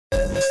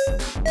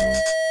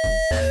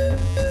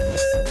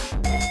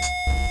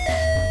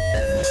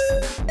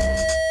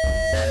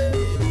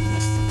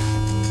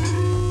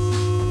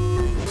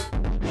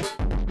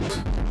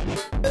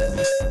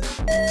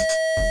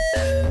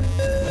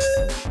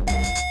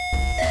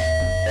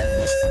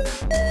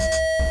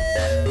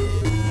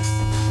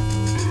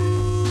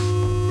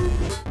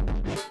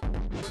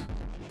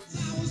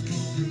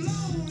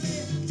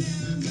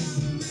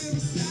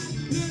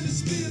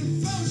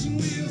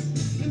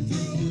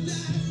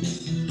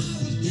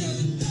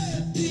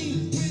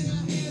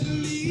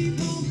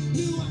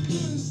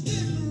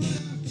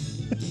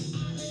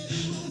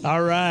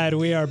All right,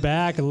 we are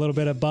back. A little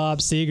bit of Bob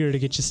Seger to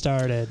get you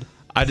started.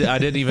 I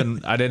didn't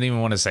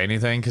even want to say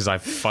anything because I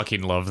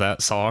fucking love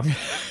that song.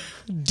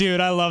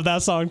 Dude, I love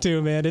that song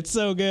too, man. It's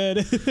so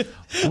good.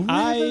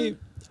 I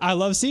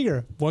love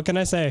Seger. What can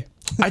I say?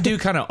 I do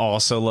kind of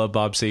also love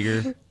Bob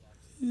Seger.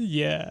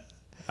 Yeah.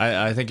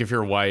 I think if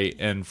you're white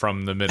and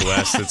from the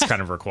Midwest, it's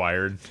kind of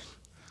required.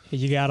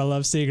 You gotta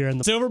love Seger and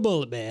the Silver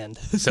Bullet Band.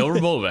 Silver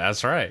Bullet,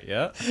 that's right.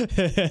 Yeah.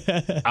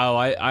 Oh,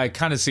 I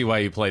kind of see why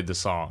you played the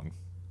song.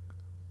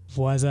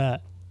 Why's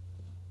that?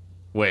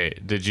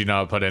 Wait, did you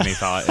not put any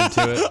thought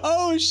into it?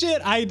 Oh shit,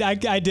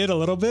 I did a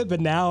little bit, but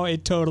now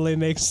it totally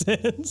makes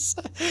sense.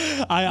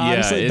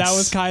 Honestly, that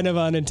was kind of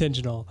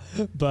unintentional,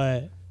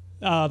 but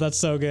oh, that's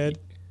so good.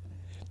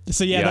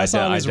 So yeah, that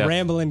song is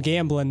 "Ramblin'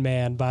 Gamblin'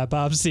 Man" by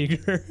Bob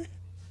Seger.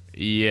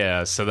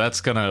 Yeah, so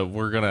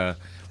we're gonna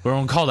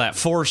call that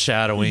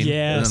foreshadowing.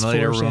 Yes, and then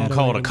later we're gonna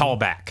call it a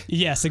callback.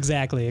 Yes,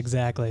 exactly.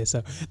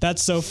 So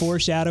that's so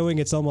foreshadowing.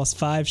 It's almost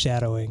five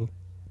shadowing.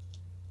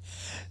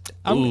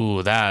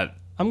 I'm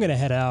gonna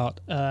head out.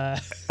 I'm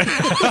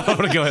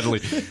gonna go ahead and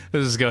leave.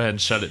 Let's just go ahead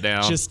and shut it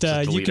down. Just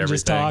you can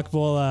just talk.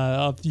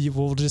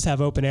 We'll just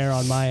have open air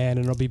on my end,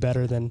 and it'll be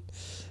better than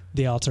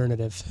the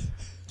alternative.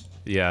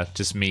 Yeah,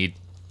 just me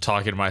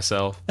talking to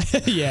myself.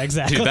 Yeah,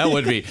 exactly. Dude, that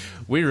would be.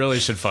 We really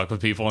should fuck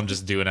with people and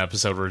just do an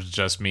episode where it's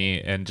just me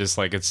and just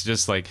like it's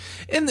just like.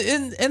 And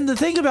the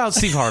thing about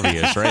Steve Harvey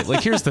is right.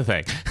 Like here's the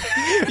thing.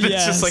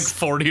 It's just like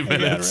 40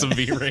 minutes of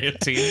me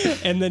ranting,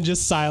 and then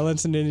just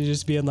silence, and then you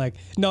just being like,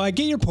 "No, I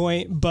get your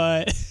point,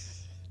 but."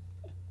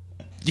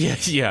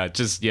 Yeah,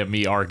 just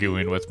me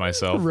arguing with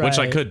myself, right. Which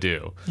I could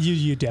do.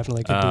 You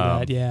definitely could do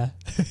that. Yeah.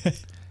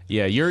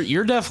 Yeah,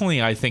 you're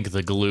definitely, I think,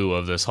 the glue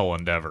of this whole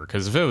endeavor.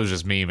 Because if it was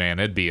just me, man,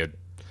 it'd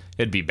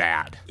be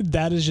bad.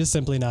 That is just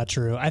simply not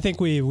true. I think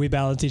we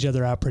balance each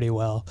other out pretty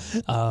well.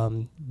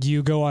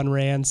 You go on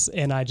rants,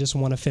 and I just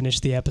want to finish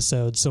the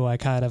episode, so I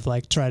kind of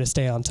like try to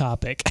stay on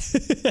topic.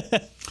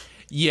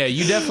 Yeah,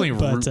 you definitely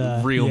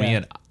reel me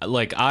in.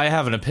 Like I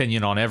have an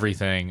opinion on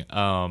everything.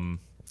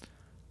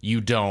 You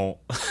don't,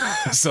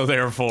 so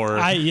therefore,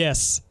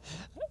 yes.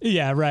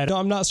 Yeah, right.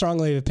 I'm not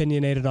strongly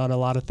opinionated on a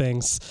lot of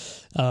things.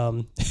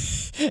 And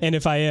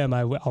if I am,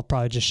 I'll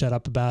probably just shut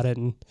up about it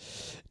and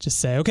just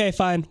say, okay,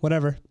 fine,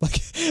 whatever.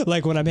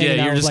 Like when I'm hanging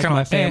out with like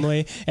my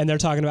family and they're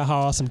talking about how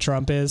awesome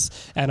Trump is.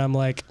 And I'm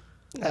like,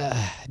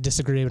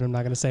 disagree, but I'm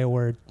not going to say a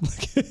word.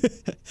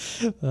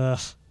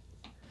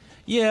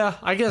 Yeah,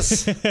 I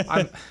guess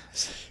that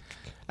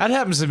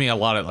happens to me a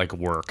lot at like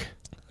work.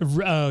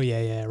 Oh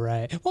yeah,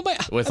 right. Well,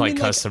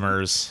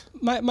 customers.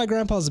 My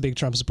grandpa's a big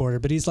Trump supporter,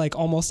 but he's like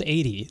almost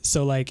 80.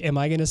 So like, am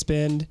I going to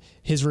spend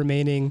his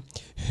remaining,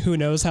 who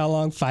knows how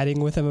long,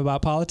 fighting with him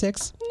about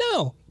politics?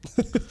 No.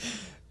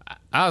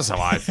 That's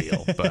how I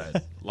feel, but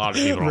a lot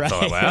of people don't feel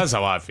that way. That's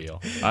how I feel.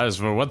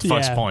 What the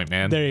fuck's the point,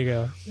 man? There you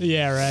go.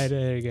 Yeah, right.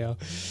 There you go.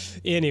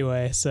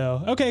 Anyway,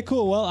 so, okay,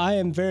 cool. Well, I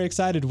am very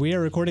excited. We are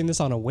recording this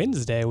on a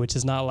Wednesday, which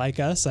is not like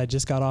us. I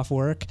just got off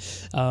work.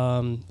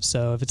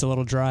 So if it's a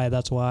little dry,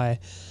 that's why.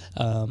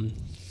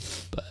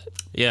 But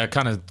yeah,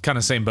 kind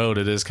of same boat.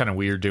 It is kind of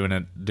weird doing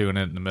it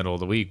in the middle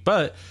of the week,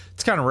 but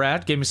it's kind of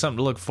rad. Gave me something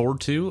to look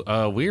forward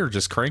to. We are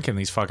just cranking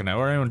these fucking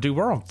hours. Dude,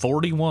 we're on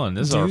 41.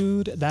 This is our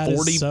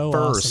 41st is so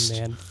awesome,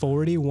 man.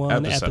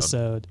 41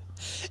 episode.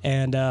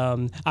 And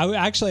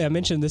I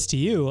mentioned this to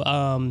you.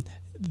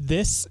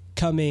 This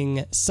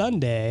coming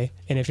Sunday,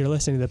 and if you're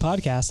listening to the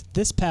podcast,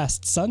 this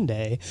past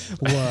Sunday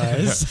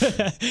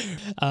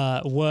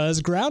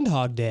was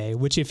Groundhog Day,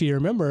 which, if you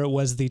remember,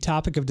 was the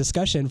topic of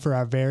discussion for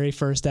our very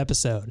first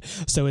episode.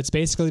 So it's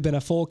basically been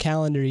a full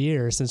calendar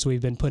year since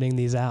we've been putting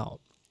these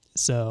out.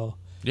 So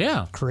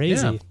yeah,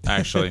 crazy,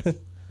 actually.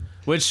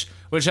 Which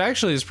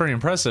actually is pretty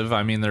impressive.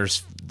 I mean,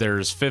 there's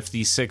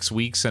 56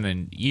 weeks in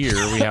a year.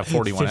 We have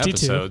 41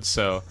 episodes,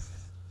 so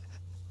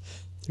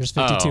there's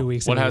 52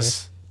 weeks in a year.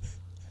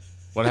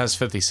 What has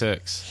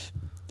 56?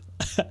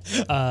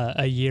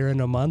 A year and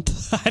a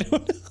month. I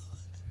don't know.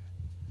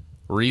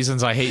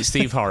 Reasons I hate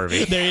Steve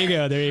Harvey. There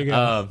you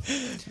go.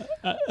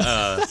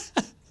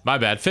 My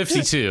bad.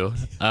 52.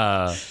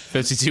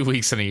 52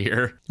 weeks in a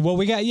year. Well,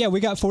 we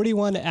got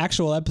 41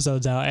 actual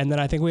episodes out, and then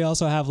I think we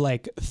also have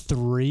like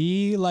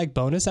 3 like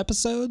bonus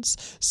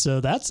episodes. So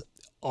that's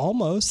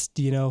almost,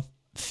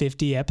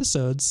 50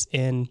 episodes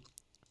in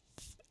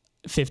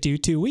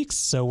 52 weeks.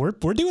 So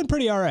we're doing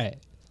pretty all right.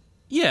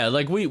 Yeah,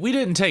 like we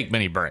didn't take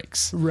many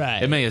breaks.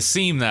 Right. It may have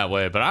seemed that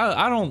way, but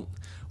I don't.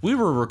 we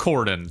were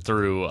recording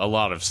through a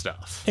lot of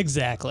stuff.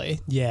 Exactly.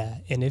 Yeah.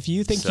 And if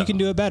you think you can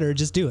do it better,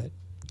 just do it.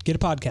 Get a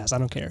podcast. I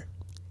don't care.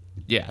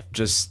 Yeah,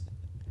 just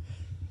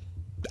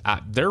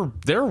there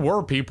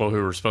were people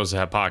who were supposed to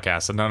have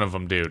podcasts and none of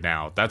them do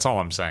now. That's all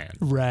I'm saying.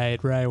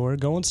 Right. We're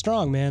going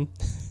strong, man.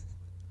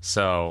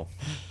 So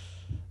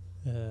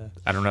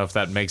I don't know if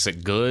that makes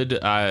it good.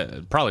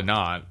 Probably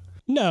not.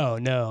 No,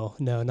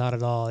 not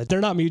at all.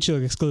 They're not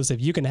mutually exclusive.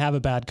 You can have a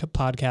bad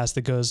podcast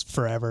that goes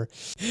forever.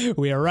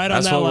 We are right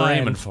on that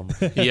line. That's what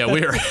we're aiming for. Yeah,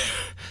 we are.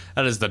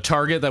 That is the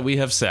target that we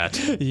have set.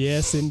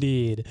 Yes,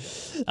 indeed.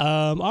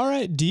 All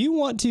right. Do you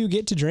want to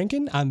get to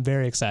drinking? I'm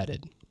very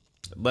excited.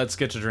 Let's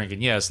get to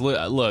drinking. Yes.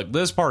 Look,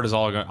 this part is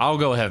all going. I'll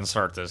go ahead and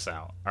start this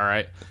out. All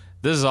right.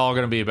 This is all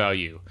going to be about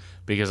you.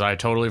 Because I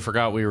totally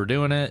forgot we were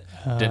doing it.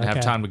 Didn't have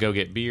time to go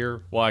get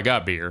beer. Well, I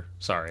got beer.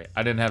 Sorry.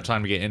 I didn't have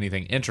time to get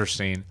anything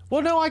interesting.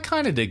 Well, no, I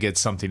kind of did get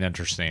something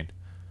interesting.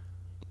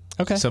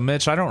 Okay. So,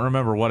 Mitch, I don't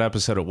remember what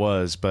episode it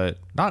was, but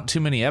not too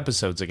many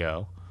episodes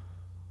ago,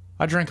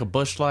 I drank a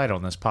Busch Light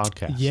on this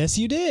podcast. Yes,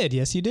 you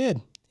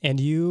did. And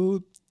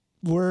you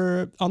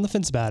were on the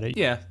fence about it.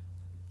 Yeah.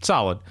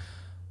 Solid.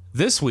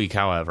 This week,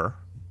 however,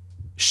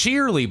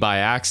 sheerly by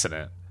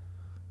accident,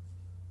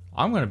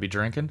 I'm going to be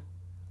drinking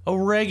a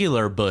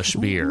regular Busch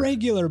beer.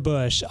 Regular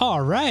Busch.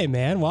 All right,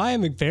 man. Well, I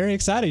am very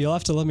excited. You'll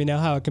have to let me know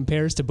how it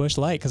compares to Busch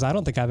Light, because I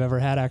don't think I've ever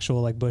had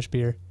actual like Busch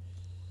beer.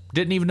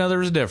 Didn't even know there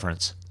was a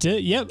difference.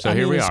 Yep. So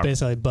here we are. It's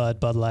basically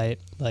Bud Light.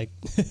 Like.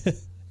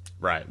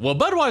 Right. Well,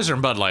 Budweiser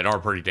and Bud Light are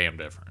pretty damn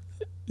different.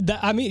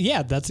 That's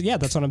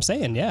what I'm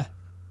saying. Yeah,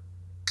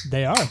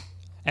 they are.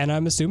 And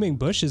I'm assuming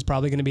Busch is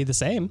probably going to be the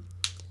same.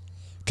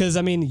 Because,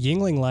 I mean,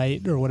 Yuengling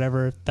Light or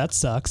whatever, that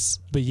sucks.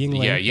 But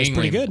Yuengling is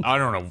pretty good. I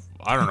don't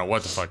know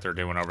what the fuck they're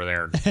doing over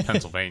there in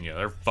Pennsylvania.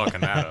 They're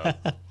fucking that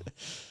up.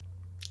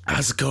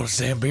 That's the coldest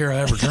damn beer I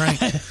ever drank.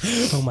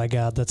 Oh, my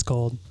God, that's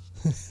cold.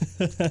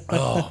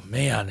 Oh,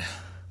 man.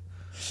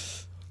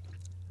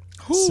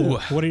 So,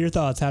 what are your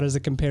thoughts? How does it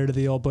compare to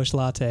the old Busch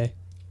Latte?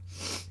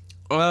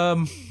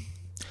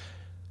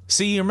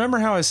 See, you remember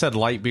how I said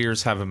light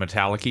beers have a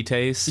metallic-y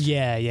taste?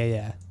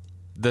 Yeah.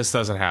 This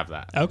doesn't have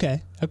that.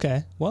 Okay.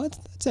 Well, I'd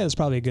say it's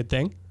probably a good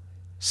thing.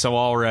 So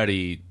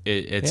already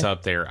it's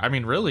up there. I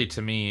mean, really,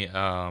 to me,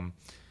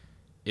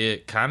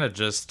 it kind of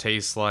just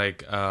tastes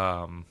like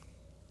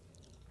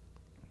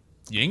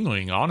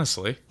Yuengling,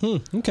 honestly.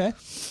 Okay.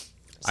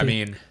 I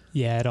mean...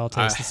 Yeah, it all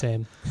tastes the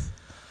same.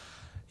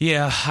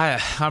 Yeah,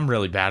 I'm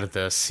really bad at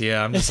this.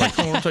 Yeah, I'm just like,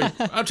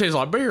 I'll taste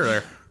like beer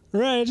there.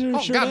 Right. Sure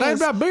goddamn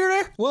about beer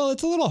there? Well,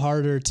 it's a little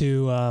harder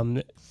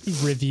to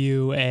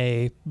review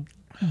a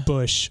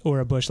Busch or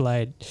a Busch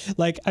Light.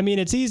 Like, I mean,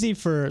 it's easy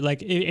for,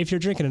 like, if you're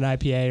drinking an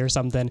IPA or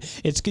something,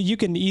 you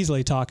can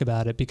easily talk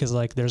about it because,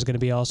 like, there's going to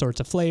be all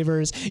sorts of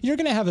flavors. You're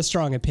going to have a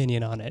strong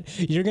opinion on it.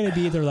 You're going to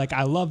be either like,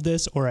 I love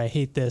this or I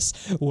hate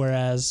this,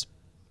 whereas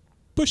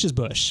Busch is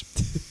Busch.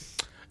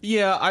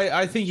 Yeah,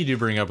 I think you do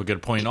bring up a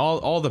good point.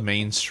 All the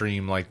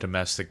mainstream, like,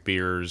 domestic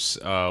beers,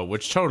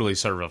 which totally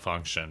serve a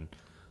function,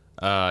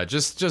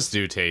 just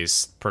do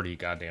taste pretty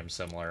goddamn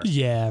similar.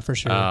 Yeah, for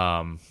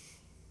sure.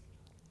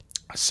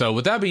 So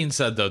with that being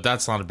said, though,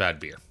 that's not a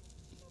bad beer.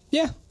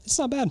 Yeah, it's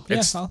not bad.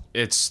 This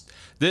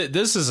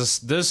is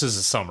a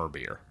summer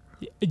beer.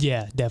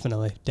 Yeah,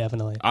 definitely.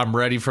 I'm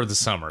ready for the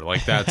summer.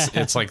 Like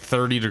it's like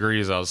 30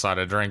 degrees outside.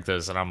 I drank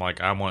this and I'm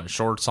like, I want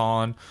shorts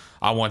on.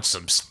 I want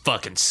some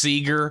fucking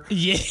Seeger.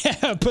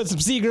 Yeah, put some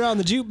Seeger on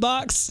the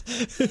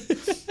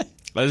jukebox.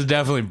 That's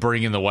definitely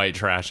bringing the white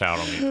trash out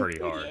on me pretty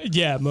hard.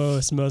 Yeah,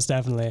 most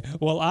definitely.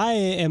 Well, I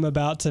am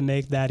about to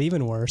make that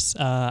even worse.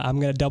 I'm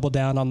going to double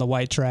down on the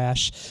white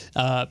trash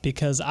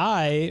because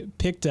I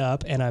picked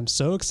up, and I'm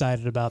so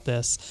excited about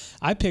this,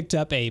 I picked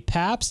up a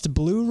Pabst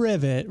Blue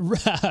Ribbon.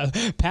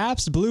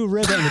 Pabst Blue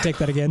Ribbon. Let me take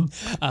that again.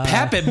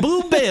 Pabst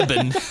Blue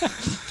Ribbon.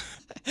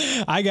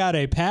 I got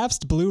a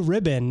Pabst Blue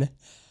Ribbon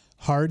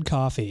hard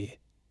coffee.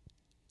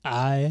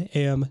 I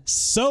am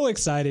so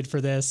excited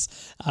for this.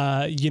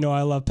 I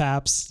love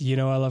Pabst. I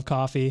love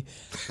coffee.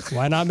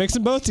 Why not mix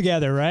them both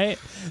together, right?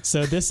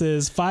 So this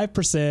is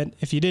 5%.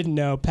 If you didn't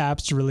know,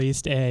 Pabst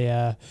released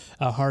a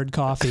hard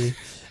coffee,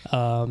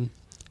 and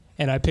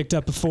I picked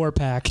up a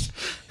 4-pack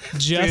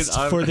just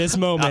for this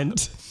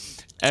moment.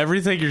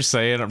 Everything you're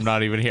saying, I'm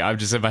not even here. I'm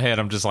just in my head.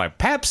 I'm just like,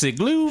 Pabst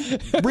Blue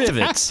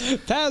Rivets.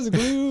 Pabst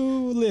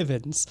Blue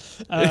Livins.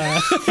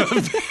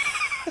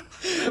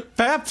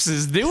 Paps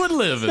is doing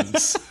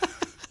livings.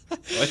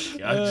 I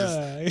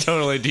just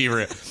totally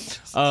derailed.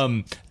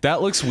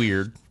 That looks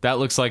weird. That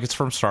looks like it's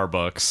from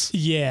Starbucks.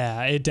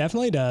 Yeah, it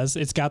definitely does.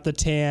 It's got the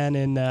tan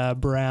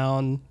and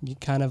brown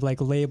kind of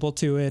like label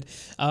to it.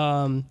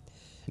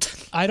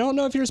 I don't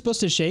know if you're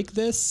supposed to shake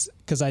this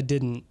because I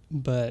didn't,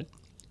 but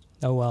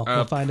oh well.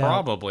 We'll find out.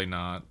 Probably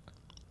not.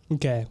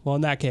 Okay. Well,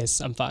 in that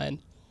case, I'm fine.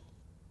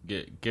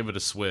 Give it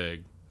a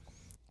swig.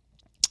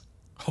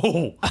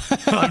 Oh,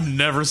 I've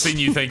never seen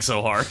you think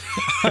so hard.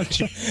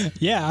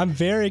 Yeah, I'm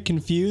very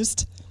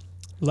confused.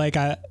 Like,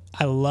 I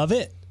love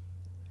it,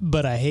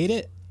 but I hate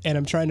it, and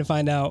I'm trying to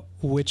find out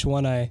which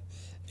one I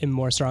am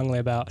more strongly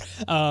about.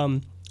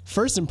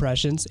 first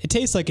impressions, it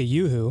tastes like a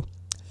Yoo-hoo.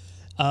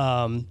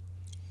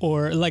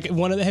 Or like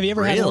have you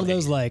ever had one of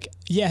those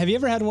have you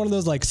ever had one of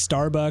those like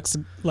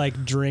Starbucks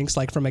like drinks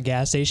like from a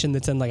gas station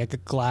that's in like a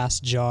glass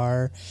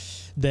jar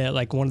that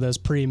like one of those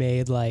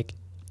pre-made like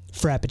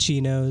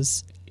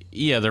frappuccinos?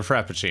 Yeah, they're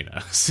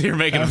frappuccinos. So you're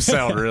making them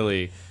sound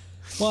really...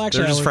 Well,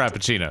 actually, they're just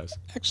frappuccinos.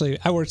 Actually,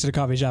 I worked at a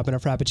coffee shop and a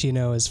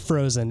frappuccino is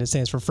frozen. It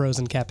stands for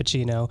frozen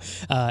cappuccino.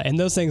 And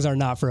those things are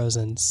not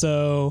frozen.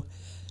 So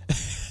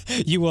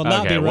you will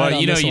not be right well, on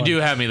you know, this you one. do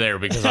have me there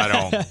because I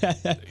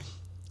don't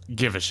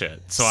give a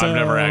shit. So I've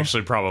never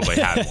actually probably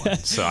had one.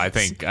 So I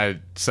think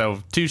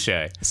touche.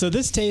 So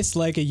this tastes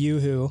like a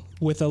Yoo-hoo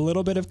with a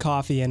little bit of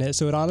coffee in it.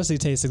 So it honestly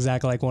tastes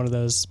exactly like one of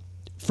those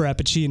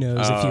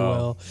frappuccinos, if you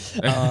will.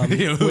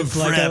 With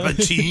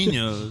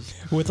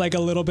frappuccinos. With like a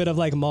little bit of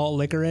like malt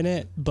liquor in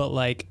it, but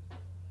like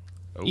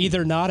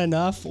either not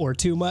enough or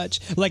too much.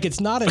 Like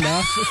it's not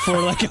enough for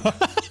like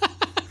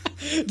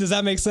does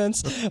that make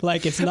sense?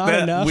 Like it's not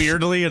enough.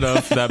 Weirdly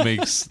enough, that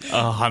makes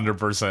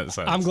 100% sense.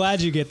 I'm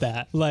glad you get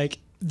that. Like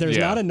there's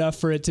not enough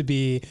for it to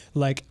be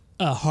like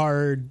a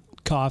hard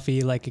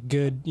coffee, like a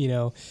good,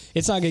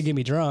 it's not gonna get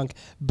me drunk,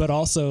 but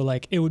also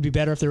like it would be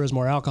better if there was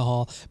more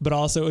alcohol, but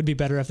also it would be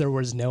better if there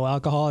was no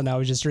alcohol and I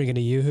was just drinking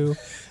a Yoo-hoo.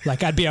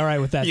 Like I'd be all right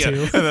with that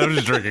too. And I'm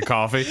just drinking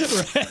coffee.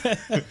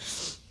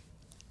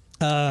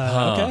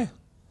 Okay.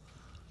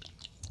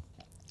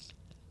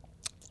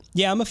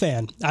 Yeah, I'm a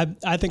fan.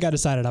 I think I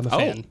decided I'm a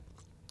fan.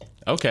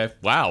 Okay.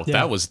 Wow.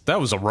 Yeah. That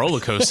was a roller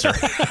coaster.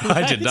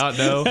 I did not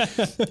know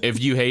if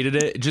you hated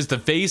it. Just the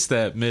face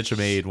that Mitch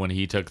made when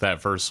he took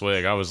that first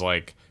swig. I was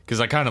like, because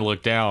I kind of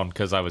looked down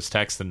because I was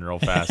texting real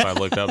fast. I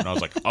looked up and I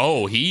was like,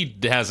 oh, he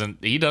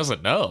doesn't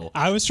know.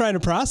 I was trying to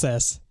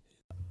process.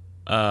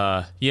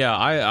 I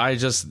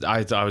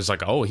was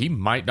like, oh, he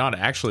might not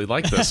actually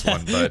like this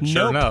one, but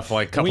sure enough,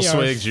 like a couple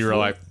swigs, you were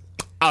like,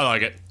 I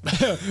like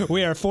it.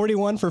 We are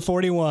 41 for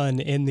 41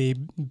 in the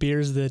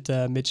beers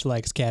that Mitch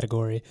likes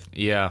category.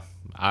 Yeah,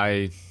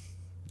 I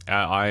think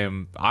I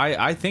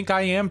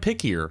am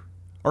pickier,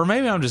 or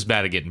maybe I'm just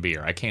bad at getting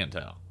beer. I can't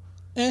tell.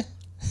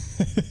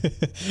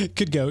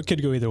 Could go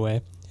either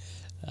way.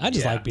 I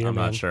just like beer. I'm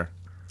not sure.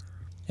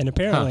 And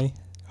apparently,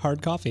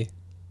 hard coffee.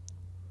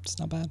 It's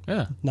not bad.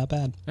 Yeah, not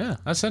bad. Yeah,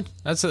 that's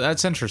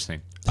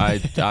interesting.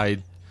 I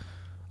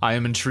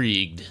am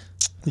intrigued.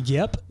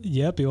 Yep.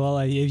 Well,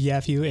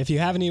 if you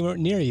have any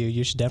near you,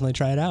 you should definitely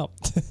try it out.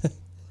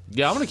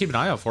 Yeah, I'm gonna keep an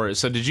eye out for it.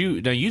 So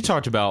you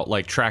talked about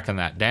like tracking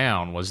that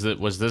down. Was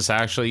this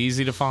actually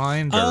easy to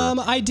find? Or?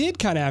 I did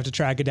kind of have to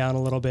track it down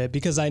a little bit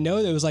because I know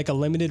it was like a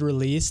limited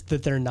release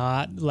that they're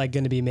not like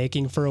going to be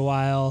making for a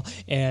while,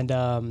 and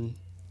not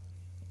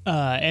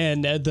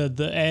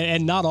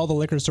all the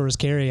liquor stores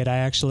carry it.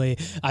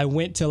 I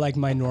went to like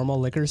my normal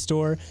liquor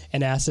store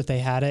and asked if they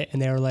had it,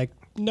 and they were like,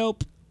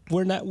 nope.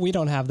 We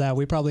don't have that.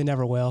 We probably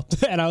never will.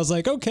 And I was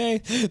like, okay,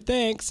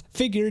 thanks.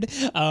 Figured.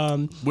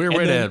 Weird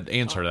way to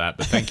answer that,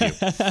 but thank you.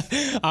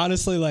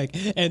 Honestly,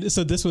 and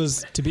so this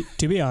was,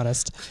 to be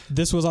honest,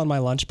 this was on my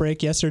lunch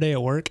break yesterday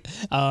at work.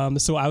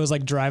 So I was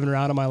like driving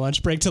around on my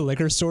lunch break to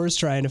liquor stores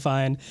trying to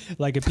find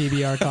like a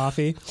PBR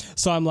coffee.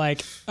 So I'm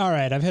like, all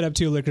right, I've hit up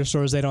 2 liquor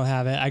stores. They don't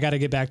have it. I got to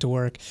get back to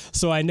work.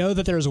 So I know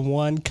that there's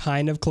one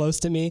kind of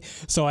close to me.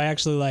 So I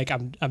actually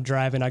I'm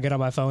driving. I get on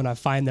my phone. I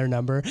find their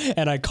number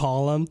and I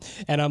call them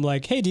and I'm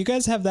like, hey, do you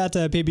guys have that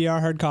PBR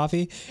hard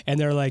coffee? And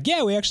they're like,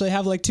 yeah, we actually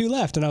have like 2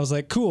 left. And I was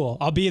like, cool,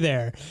 I'll be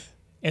there.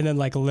 And then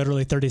like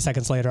literally 30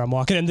 seconds later, I'm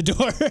walking in the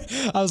door.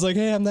 I was like,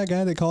 hey, I'm that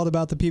guy that called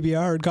about the PBR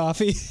hard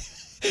coffee.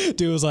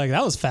 Dude was like,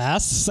 that was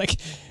fast. It's like,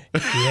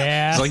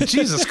 yeah. It's like,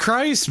 Jesus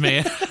Christ,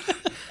 man.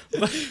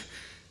 It's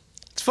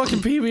fucking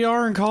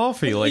PBR and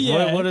coffee. Like,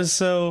 yeah. What is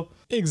so...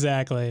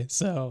 Exactly.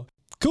 So...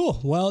 Cool.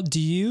 Well,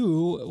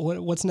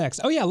 what's next?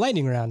 Oh yeah,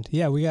 lightning round.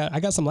 Yeah, I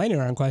got some lightning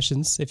round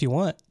questions if you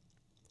want.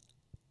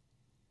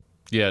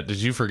 Yeah, did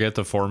you forget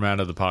the format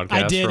of the podcast?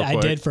 I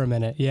did for a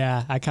minute.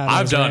 Yeah,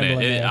 I've done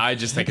it. I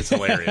just think it's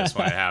hilarious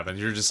when it happens.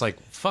 You're just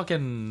like,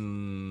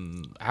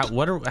 fucking. How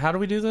do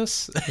we do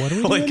this? What are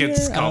we doing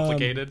it's here?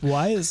 complicated.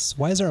 Why is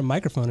there a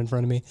microphone in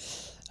front of me?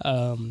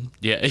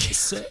 Yeah,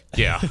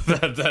 yeah.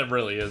 That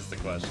really is the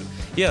question.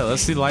 Yeah,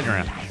 let's see the lightning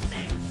round.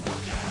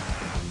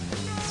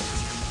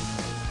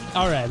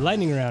 All right,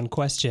 lightning round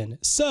question.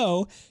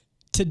 So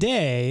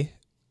today,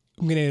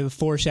 I'm going to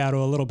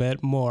foreshadow a little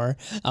bit more.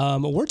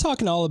 We're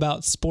talking all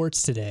about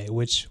sports today,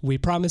 which we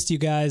promised you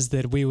guys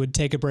that we would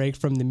take a break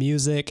from the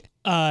music.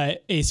 A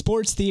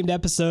sports-themed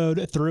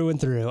episode through and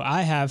through.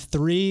 I have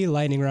 3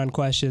 lightning round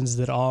questions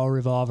that all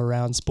revolve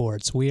around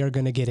sports. We are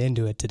going to get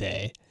into it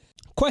today.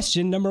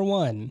 Question number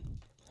 1.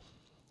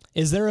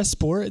 Is there a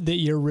sport that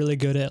you're really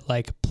good at,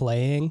 like,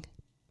 playing?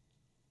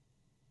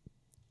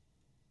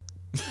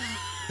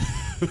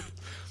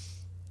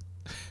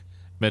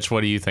 Mitch,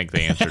 what do you think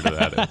the answer to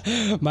that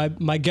is?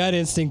 My gut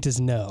instinct is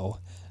no,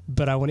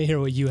 but I want to hear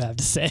what you have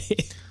to say.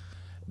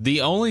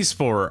 The only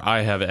sport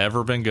I have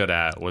ever been good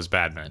at was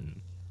badminton.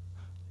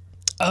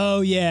 Oh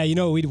yeah, I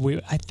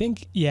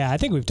think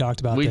we've talked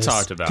about this. We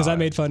talked about because I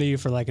made fun of you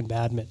for liking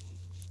badminton.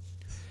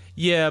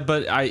 Yeah,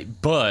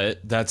 but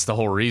that's the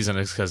whole reason,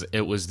 is because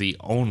it was the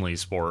only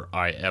sport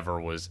I ever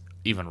was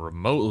even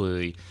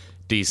remotely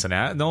decent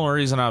at. The only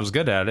reason I was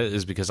good at it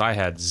is because I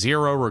had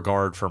zero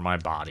regard for my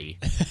body.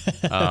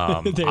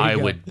 Out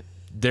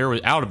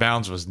of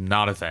bounds was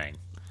not a thing.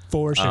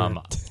 For sure.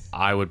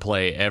 I would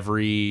play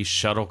every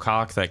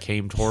shuttlecock that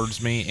came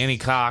towards me. Any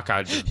cock, I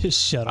would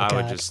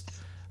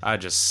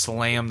just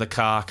slam the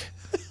cock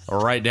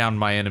right down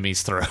my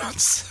enemies'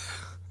 throats.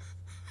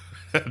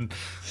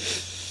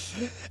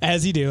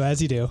 As you do.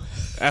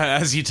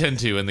 As you tend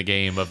to in the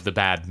game of the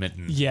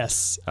badminton.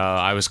 Yes.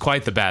 I was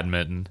quite the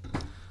badminton.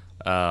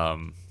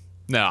 No,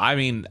 I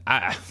mean,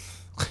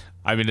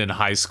 in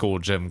high school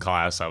gym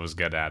class, I was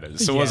good at it.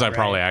 So was I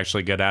probably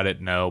actually good at it?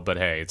 No, but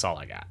hey, it's all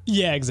I got.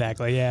 Yeah,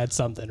 exactly. Yeah, it's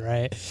something,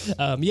 right?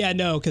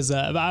 Because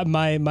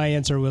my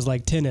answer was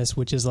like tennis,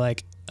 which is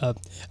like a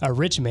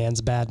rich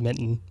man's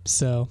badminton.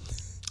 So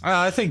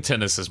I think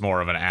tennis is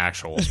more of an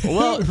actual sport.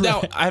 Well, right.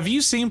 Now, have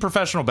you seen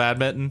professional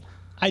badminton?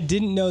 I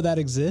didn't know that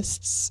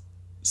exists.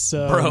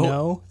 So, bro,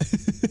 no.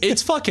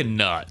 It's fucking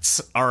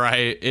nuts. All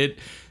right.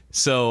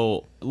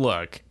 So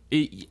look,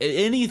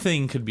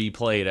 anything could be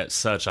played at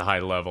such a high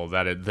level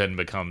that it then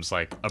becomes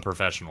like a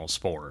professional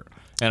sport.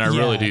 And I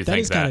really do think that. That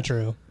is kind of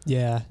true.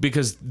 Yeah.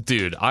 Because,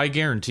 dude, I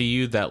guarantee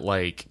you that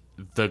like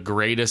the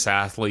greatest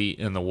athlete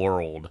in the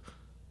world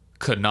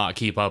could not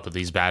keep up with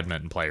these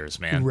badminton players,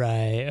 man.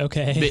 Right.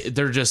 Okay.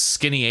 They're just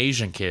skinny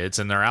Asian kids,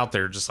 and they're out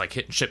there just like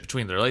hitting shit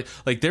between their legs.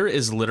 Like there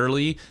is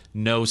literally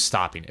no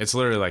stopping. It's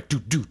literally like do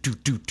do do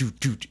do do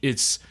do.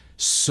 It's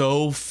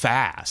so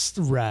fast.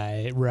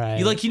 Right.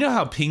 You know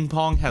how ping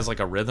pong has like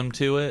a rhythm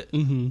to it,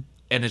 mm-hmm.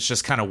 and it's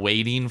just kind of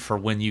waiting for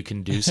when you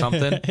can do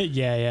something.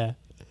 Yeah.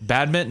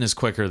 Badminton is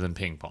quicker than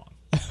ping pong.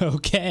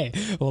 Okay.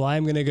 Well,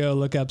 I'm going to go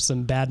look up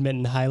some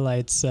badminton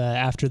highlights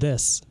after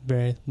this.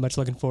 Very much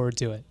looking forward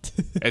to it.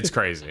 It's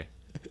crazy.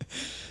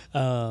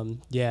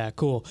 Yeah,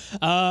 cool.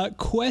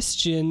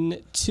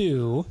 Question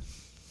 2.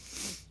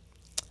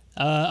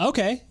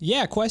 Okay.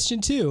 Yeah, question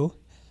 2.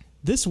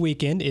 This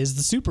weekend is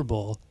the Super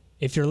Bowl.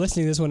 If you're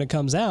listening to this when it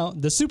comes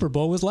out, the Super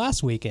Bowl was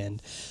last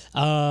weekend.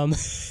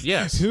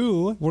 Yes.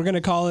 Who, we're going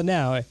to call it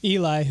now.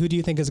 Eli, who do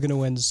you think is going to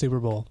win the Super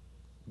Bowl?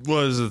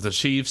 Was it the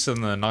Chiefs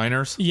and the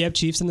Niners? Yep,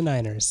 Chiefs and the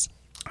Niners.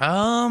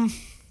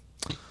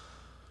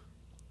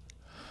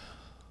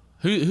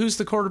 Who's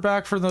the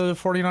quarterback for the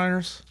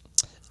 49ers?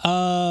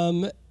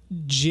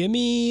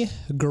 Jimmy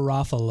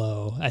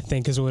Garoppolo, I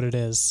think is what it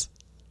is.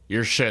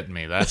 You're shitting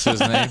me. That's his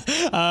name?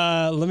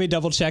 Let me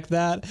double check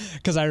that,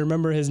 because I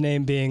remember his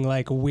name being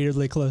like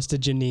weirdly close to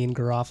Janine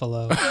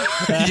Garofalo.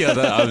 Yeah,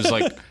 I was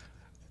like,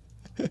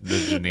 did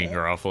Janine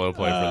Garofalo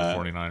play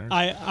for the 49ers?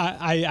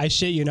 I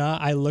shit you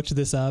not. I looked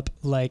this up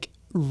like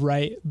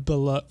right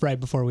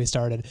before we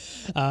started.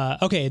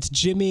 Okay, it's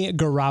Jimmy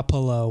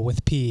Garoppolo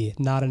with P,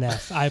 not an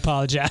F. I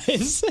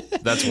apologize.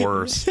 That's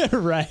worse.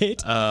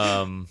 Right.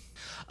 I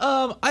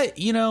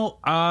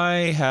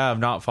have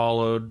not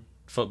followed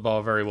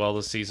football very well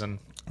this season.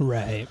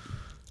 Right.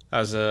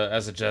 As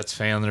a Jets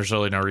fan, there's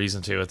really no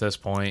reason to at this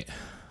point.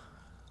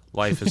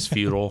 Life is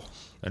futile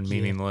and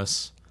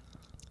meaningless.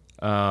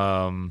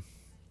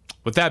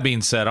 With that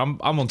being said, I'm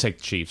gonna take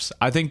the Chiefs.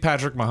 I think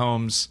Patrick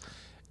Mahomes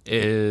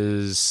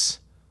is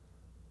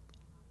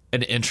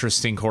an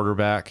interesting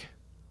quarterback.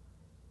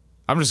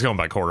 I'm just going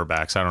by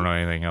quarterbacks. I don't know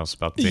anything else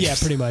about the teams. Yeah,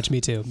 pretty much.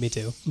 Me too.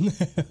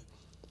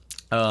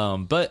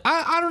 But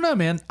I don't know,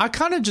 man. I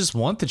kind of just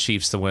want the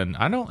Chiefs to win.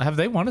 Have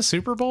they won a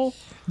Super Bowl?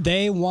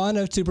 They won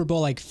a Super Bowl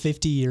like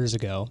 50 years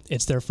ago.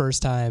 It's their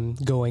first time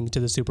going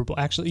to the Super Bowl.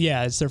 Actually,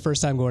 yeah, it's their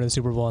first time going to the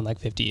Super Bowl in like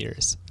 50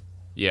 years.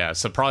 Yeah,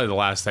 so probably the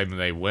last time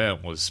they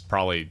went was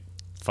probably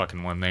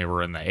fucking when they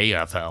were in the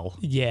AFL.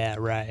 Yeah,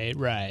 right.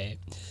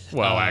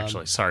 Well,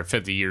 actually, sorry,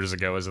 50 years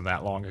ago isn't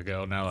that long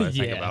ago now that I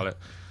think about it.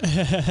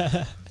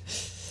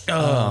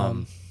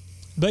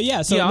 But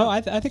yeah, so no, I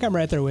think I'm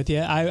right there with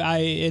you.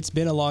 It's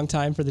been a long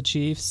time for the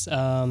Chiefs.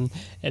 And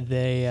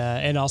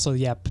also,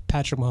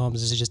 Patrick Mahomes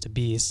is just a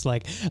beast.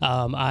 Like,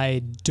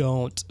 I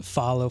don't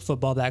follow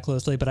football that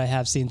closely, but I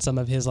have seen some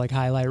of his like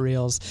highlight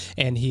reels,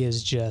 and he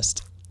is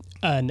just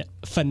a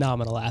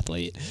phenomenal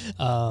athlete.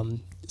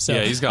 So,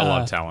 yeah, he's got a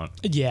lot of talent.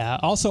 Yeah.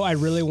 Also, I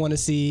really want to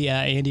see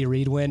Andy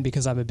Reid win,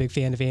 because I'm a big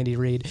fan of Andy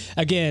Reid.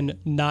 Again,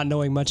 not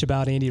knowing much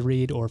about Andy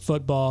Reid or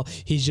football,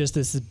 he's just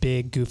this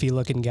big,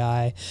 goofy-looking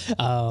guy.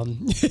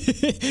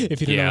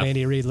 If you don't know what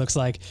Andy Reid looks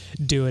like,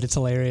 do it. It's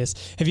hilarious.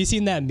 Have you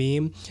seen that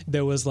meme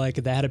that was like,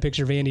 that had a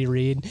picture of Andy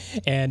Reid,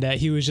 and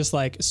he was just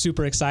like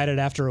super excited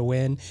after a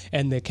win,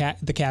 and the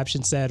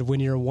caption said, "When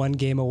you're one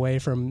game away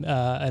from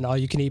an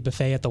all-you-can-eat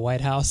buffet at the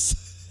White House."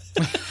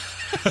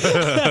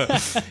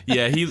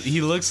 Yeah,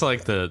 he looks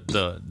like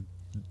the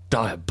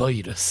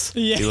diabetes.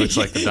 Yeah, he looks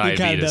like the diabetes guy. He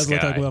kind of does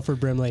look like Wilford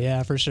Brimley,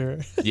 yeah, for sure.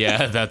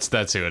 Yeah,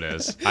 that's who it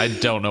is. I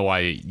don't know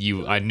why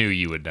I knew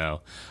you would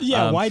know.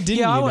 Yeah, why didn't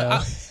you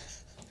know?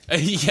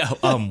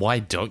 Why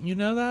don't you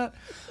know that?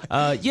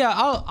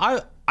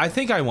 I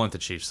think I want the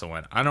Chiefs to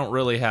win. I don't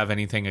really have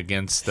anything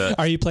against the...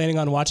 Are you planning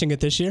on watching it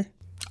this year?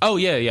 Oh,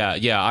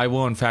 yeah. I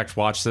will, in fact,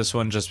 watch this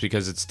one just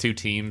because it's two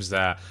teams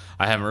that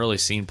I haven't really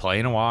seen play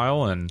in a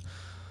while. And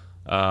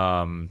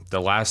the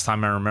last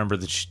time I remember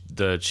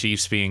the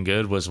Chiefs being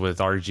good was with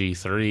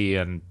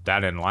RG3, and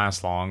that didn't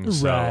last long.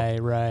 So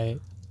Right.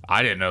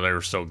 I didn't know they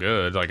were so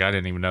good. Like, I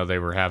didn't even know they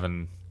were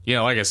having...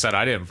 like I said,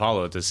 I didn't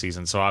follow it this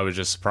season, so I was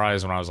just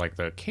surprised when I was like,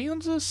 the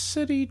Kansas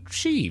City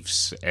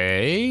Chiefs,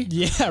 eh?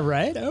 Yeah,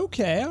 right?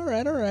 Okay, all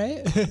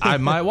right. I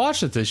might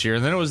watch it this year.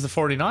 And then it was the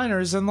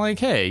 49ers, and like,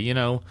 hey,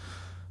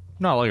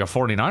 not like a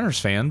 49ers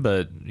fan,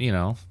 but,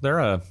 they're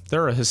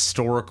a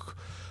historic,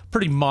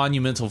 pretty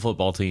monumental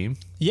football team.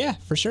 Yeah,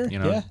 for sure.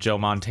 Yeah. Joe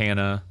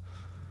Montana.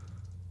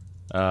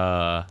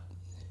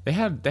 They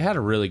had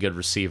a really good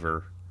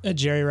receiver.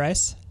 Jerry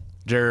Rice.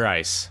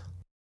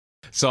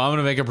 So I'm going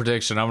to make a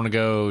prediction. I'm going to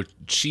go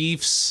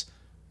Chiefs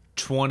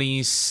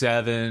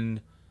 27,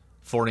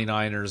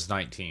 49ers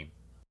 19.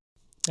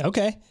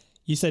 Okay.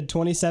 You said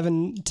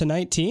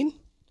 27-19?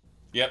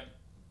 Yep.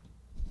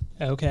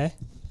 Okay.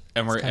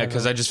 And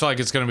because I just feel like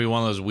it's going to be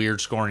one of those weird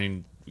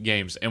scoring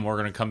games, and we're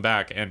going to come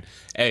back. And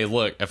hey,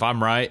 look, if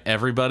I'm right,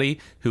 everybody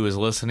who is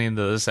listening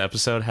to this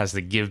episode has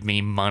to give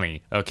me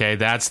money. Okay,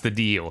 that's the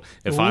deal.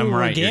 If I'm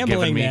right, you're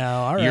giving me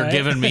you're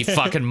giving me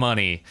fucking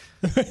money.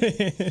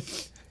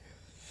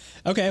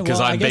 Okay,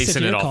 well, I'm I guess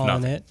basing if you're it off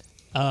calling nothing.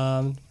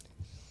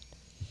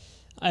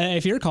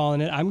 If you're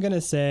calling it, I'm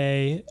gonna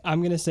say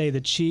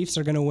the Chiefs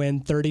are gonna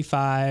win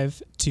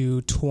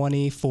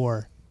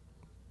 35-24.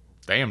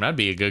 Damn, that'd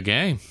be a good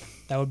game.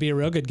 That would be a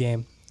real good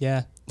game.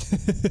 Yeah.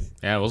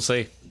 Yeah, we'll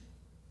see.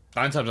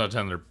 9 times out of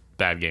 10, they're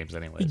bad games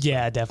anyway.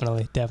 Yeah,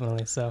 definitely.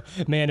 So,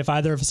 man, if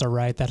either of us are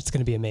right, that's going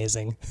to be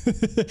amazing.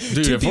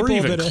 Dude, if we're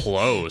even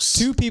close.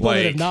 Two people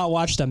that have not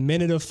watched a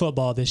minute of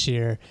football this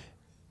year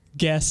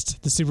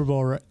guessed the Super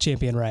Bowl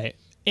champion right.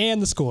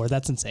 And the score.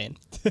 That's insane.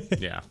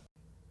 Yeah.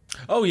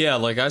 Oh, yeah,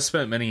 like I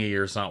spent many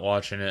years not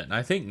watching it, and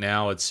I think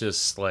now it's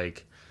just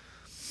like...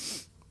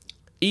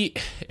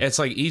 It's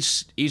like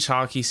each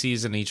hockey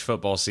season, each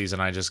football season,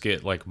 I just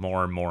get like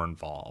more and more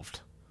involved.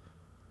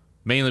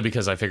 Mainly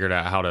because I figured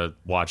out how to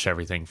watch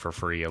everything for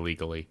free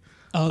illegally.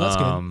 Oh, that's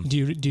good. Do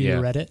you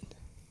Reddit?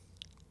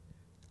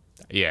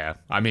 Yeah,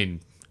 I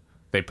mean,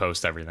 they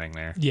post everything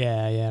there.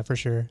 Yeah, for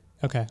sure.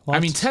 Okay. Well, I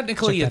mean,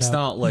 technically, it's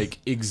not like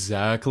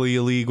exactly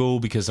illegal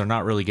because they're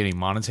not really getting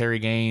monetary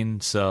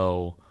gain.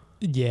 So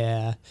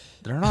yeah,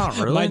 they're not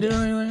really doing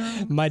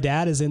anything. My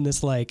dad is in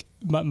this like.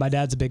 My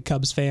dad's a big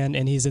Cubs fan,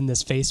 and he's in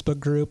this Facebook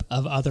group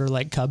of other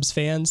like Cubs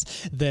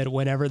fans that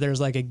whenever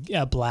there's like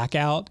a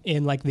blackout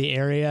in like the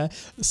area,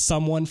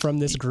 someone from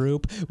this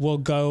group will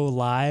go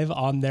live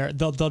on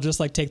they'll just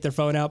like take their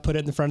phone out, put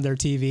it in front of their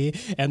TV,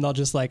 and they'll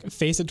just like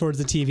face it towards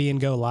the TV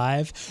and go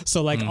live.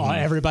 So like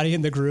everybody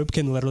in the group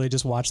can literally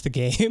just watch the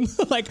game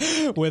like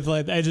with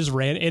like I just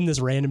ran in this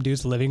random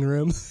dude's living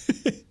room.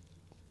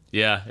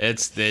 Yeah,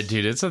 it's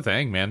a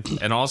thing, man.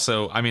 And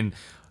also, I mean,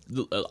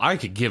 I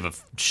could give a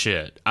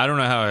shit. I don't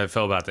know how I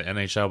feel about the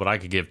NHL, but I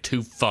could give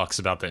 2 fucks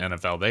about the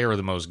NFL. They are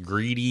the most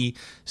greedy,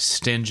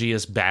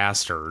 stingiest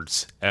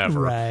bastards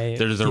ever. Right.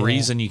 They're the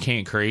reason you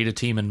can't create a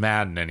team in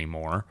Madden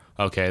anymore.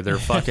 Okay, they're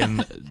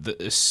fucking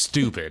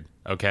stupid.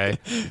 Okay,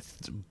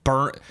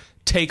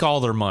 take all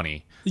their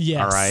money.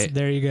 Yes. All right.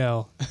 There you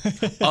go.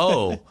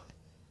 Oh.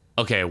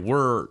 Okay.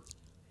 All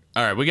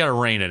right. We got to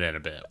rein it in a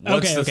bit.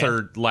 What's the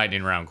third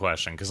lightning round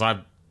question? Because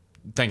I'm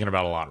thinking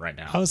about a lot right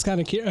now. I was kind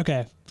of curious.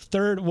 Okay.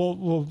 Third,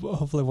 we'll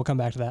hopefully we'll come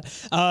back to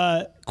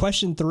that.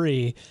 Question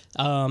 3.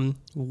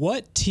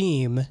 What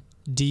team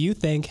do you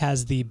think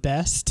has the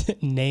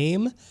best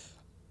name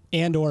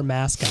and or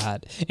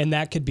mascot? And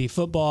that could be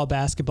football,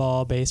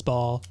 basketball,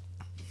 baseball,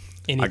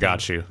 anything. I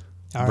got you.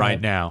 All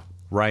right now.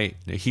 Right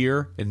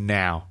here and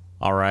now.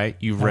 All right.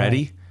 You ready?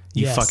 Right.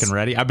 You Yes. fucking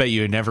ready? I bet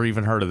you had never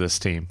even heard of this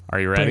team. Are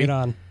you ready? Bring it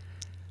on.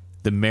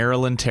 The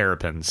Maryland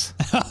Terrapins.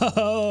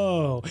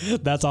 Oh,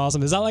 that's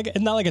awesome.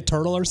 Isn't that like a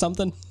turtle or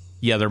something?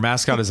 Yeah, their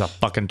mascot is a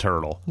fucking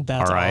turtle.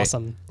 That's all right?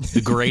 awesome.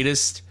 The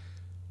greatest.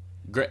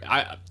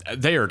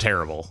 They are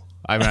terrible.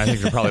 I mean, I think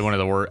they're probably one of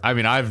the worst. I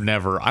mean, I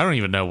don't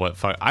even know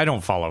I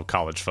don't follow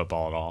college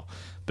football at all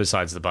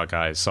besides the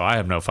Buckeyes, so I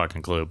have no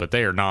fucking clue. But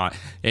they are not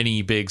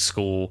any big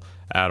school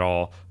at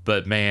all.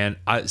 But man,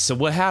 so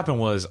what happened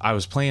was I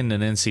was playing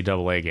an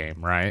NCAA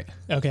game, right?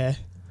 Okay.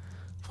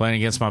 Playing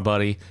against my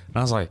buddy, and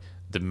I was like,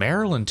 the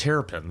Maryland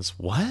Terrapins,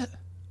 what?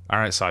 All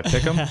right, so I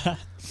pick them.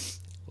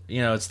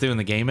 It's doing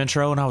the game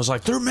intro, and I was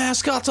like, their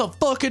mascot's a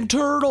fucking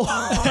turtle.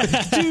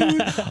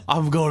 Dude,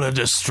 I'm going to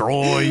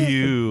destroy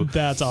you.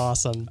 That's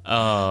awesome.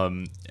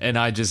 And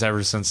I just,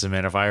 ever since then,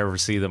 man, if I ever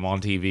see them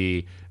on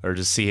TV or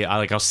just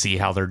I'll see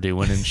how they're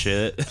doing and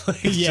shit.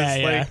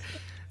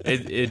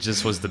 It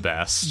just was the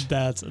best.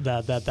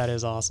 That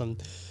is awesome.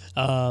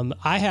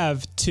 I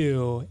have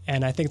 2,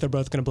 and I think they're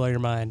both going to blow your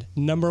mind.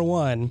 Number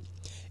 1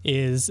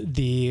 is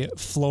the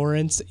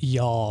Florence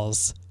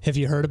Yalls. Have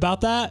you heard about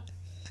that?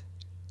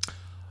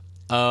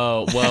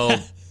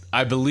 Well,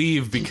 I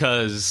believe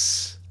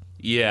because,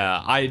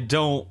 I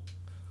don't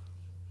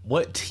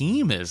What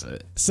team is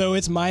it? So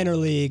it's minor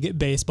league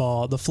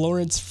baseball. The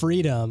Florence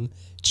Freedom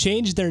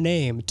changed their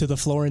name to the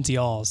Florence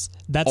Y'alls.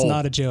 That's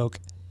not a joke.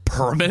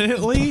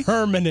 Permanently?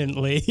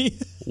 Permanently.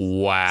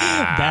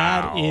 Wow.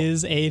 That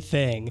is a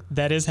thing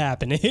that is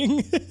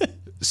happening.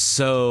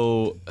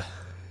 So,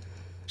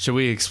 should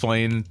we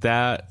explain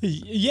that?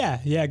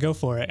 Yeah, go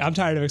for it. I'm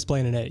tired of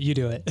explaining it. You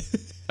do it.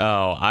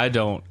 Oh, I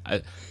don't.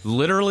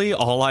 Literally,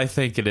 all I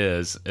think it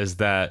is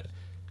that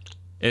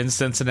in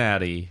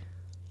Cincinnati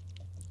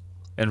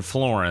and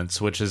Florence,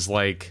 which is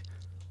like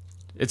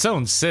its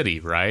own city,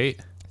 right?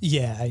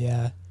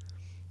 Yeah.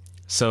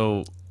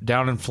 So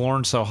down in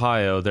Florence,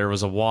 Ohio, there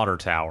was a water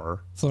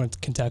tower. Florence,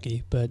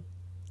 Kentucky, but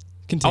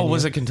continue. Oh,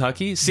 was it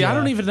Kentucky? See, Yeah. I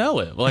don't even know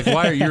it. Like,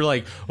 why are you're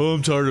like, oh,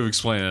 I'm tired of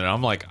explaining it.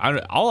 I'm like,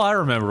 all I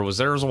remember was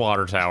there was a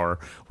water tower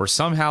where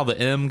somehow the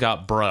M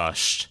got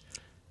brushed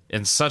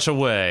in such a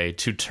way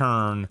to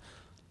turn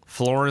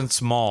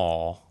Florence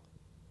Mall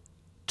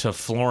to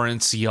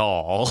Florence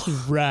Y'all.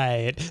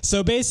 Right.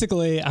 So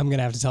basically, I'm going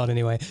to have to tell it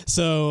anyway.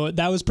 So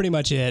that was pretty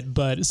much it.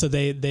 But so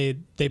they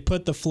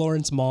put the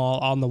Florence Mall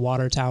on the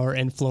water tower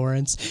in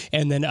Florence,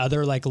 and then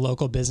other like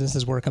local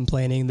businesses were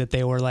complaining that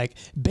they were like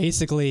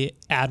basically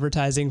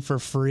advertising for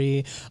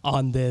free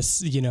on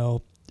this,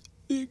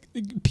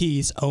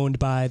 piece owned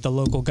by the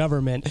local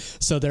government.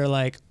 So they're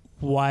like,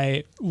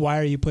 why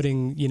are you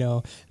putting,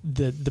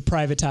 the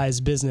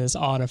privatized business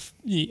on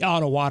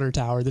a water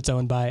tower that's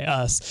owned by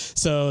us?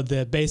 So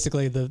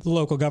basically the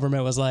local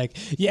government was like,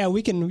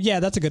 yeah,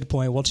 that's a good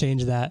point. We'll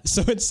change that.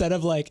 So instead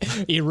of like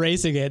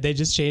erasing it, they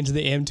just changed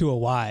the M to a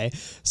Y.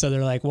 So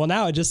they're like, well,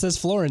 now it just says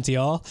Florence,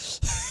 y'all.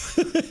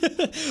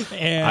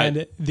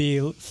 And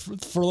the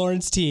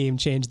Florence team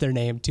changed their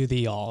name to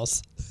the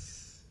Y'alls.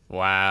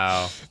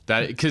 Wow.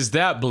 Because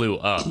that blew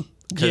up.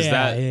 Because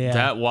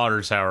that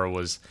water tower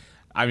was,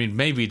 I mean,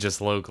 maybe just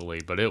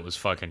locally, but it was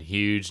fucking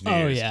huge news.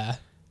 Oh, yeah.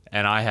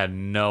 And I had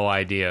no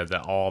idea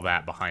that all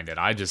that behind it.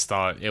 I just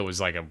thought it was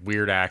like a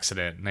weird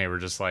accident. And they were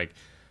just like,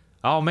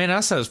 oh, man,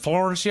 that says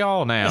Florence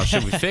Y'all now.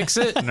 Should we fix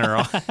it? And they're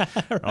all,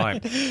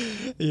 like,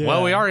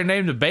 well, we already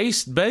named a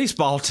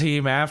baseball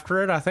team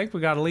after it. I think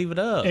we got to leave it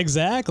up.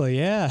 Exactly,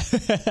 yeah.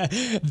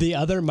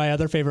 My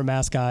other favorite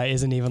mascot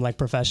isn't even like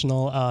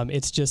professional.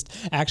 It's just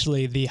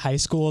actually the high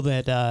school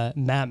that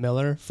Matt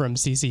Miller from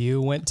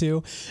CCU went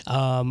to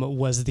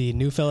was the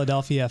New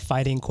Philadelphia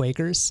Fighting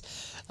Quakers,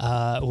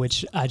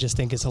 which I just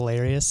think is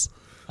hilarious.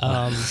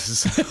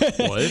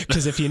 What?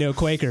 Because if you know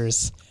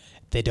Quakers,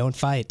 they don't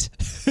fight.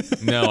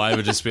 No, I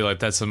would just be like,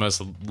 that's the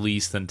most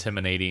least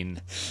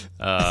intimidating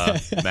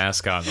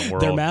mascot in the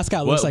world. Their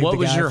mascot looks like the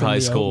guy your from high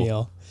the school?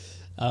 Oatmeal.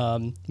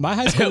 My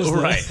high school was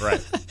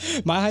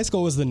right. My high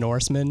school was the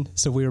Norsemen,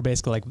 so we were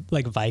basically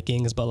like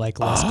Vikings, but like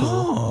less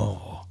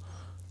cool.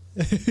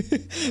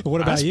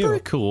 What about That's you?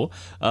 pretty cool.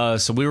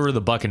 So we were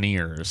the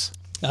Buccaneers.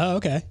 Oh,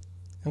 okay.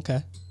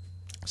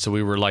 So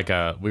we were like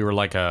a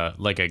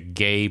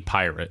gay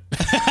pirate.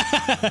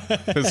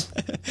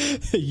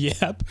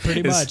 Yep,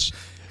 pretty much.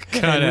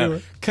 Kind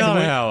of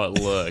how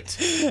it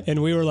looked.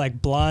 And we were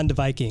like blonde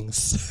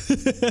Vikings.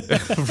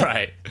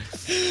 Right.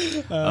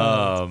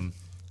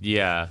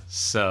 Yeah.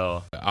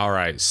 So, all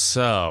right.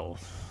 So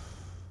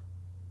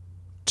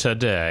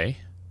today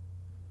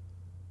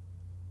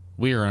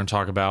we are going to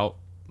talk about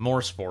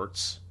more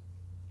sports.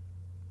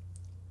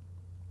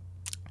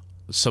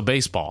 So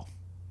baseball.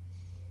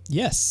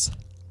 Yes.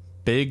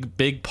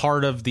 Big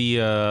part of the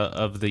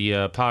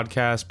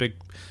podcast.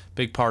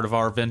 Big part of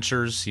our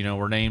ventures.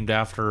 We're named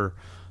after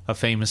a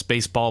famous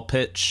baseball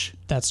pitch.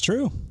 That's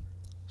true.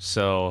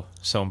 So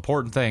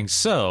important things.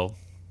 So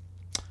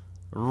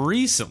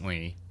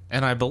recently,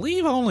 and I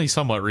believe only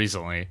somewhat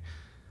recently,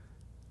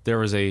 there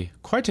was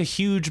quite a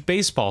huge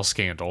baseball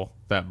scandal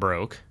that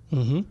broke.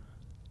 Mm-hmm.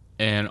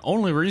 And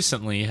only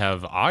recently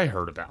have I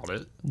heard about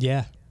it.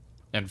 Yeah.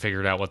 And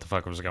figured out what the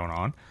fuck was going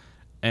on.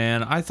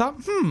 And I thought,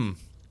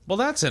 well,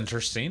 that's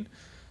interesting.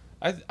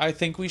 I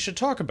think we should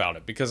talk about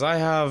it because I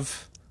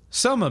have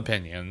some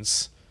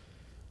opinions,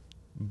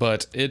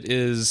 but it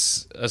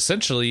is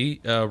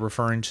essentially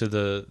referring to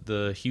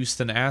the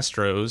Houston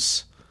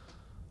Astros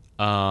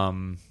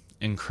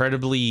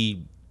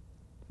incredibly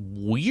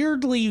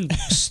weirdly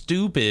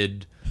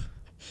stupid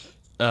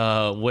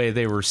way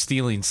they were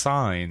stealing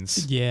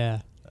signs.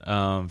 Yeah.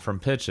 From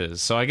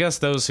pitches. So I guess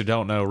those who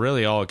don't know,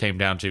 really all it came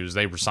down to is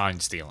they were sign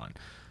stealing.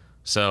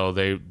 So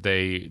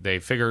they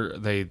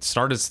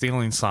started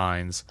stealing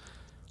signs,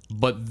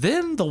 but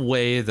then the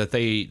way that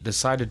they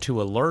decided to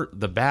alert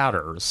the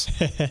batters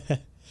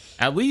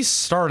at least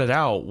started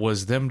out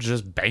was them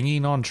just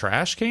banging on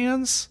trash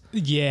cans.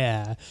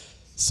 Yeah.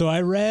 So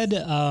I read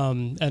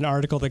an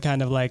article that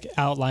kind of like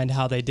outlined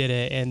how they did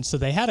it. And so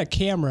they had a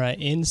camera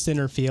in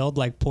center field,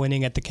 like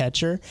pointing at the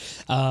catcher,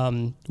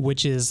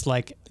 which is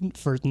like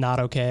for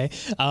not okay.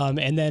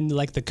 And then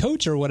like the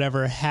coach or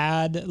whatever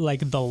had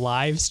like the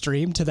live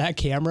stream to that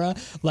camera,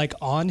 like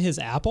on his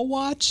Apple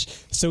Watch.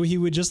 So he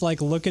would just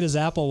like look at his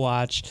Apple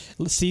Watch,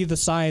 see the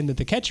sign that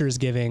the catcher is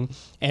giving.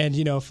 And,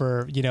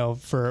 for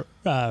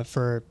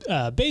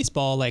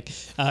baseball, like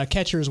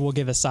catchers will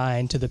give a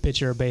sign to the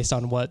pitcher based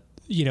on what,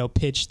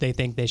 pitch they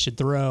think they should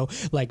throw.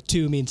 Like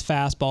 2 means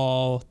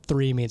fastball,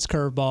 3 means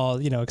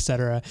curveball, et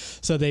cetera.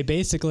 So they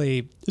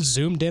basically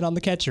zoomed in on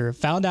the catcher,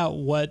 found out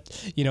what,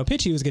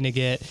 pitch he was going to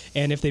get.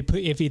 And if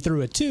he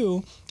threw a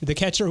 2, the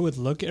catcher would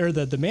look, or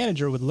the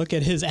manager would look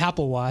at his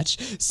Apple Watch,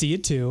 see a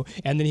 2,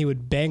 and then he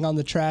would bang on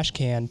the trash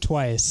can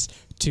twice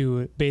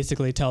to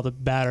basically tell the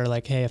batter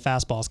like, hey, a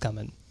fastball's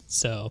coming.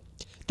 So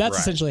that's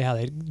essentially how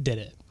they did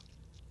it.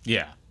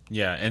 Yeah.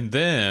 Yeah.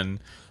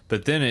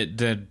 But then it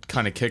did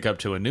kind of kick up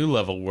to a new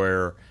level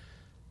where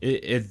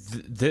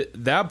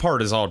that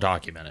part is all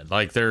documented.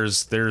 Like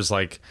there's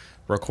like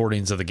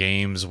recordings of the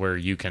games where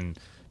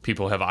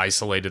people have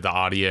isolated the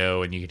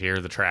audio and you could hear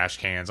the trash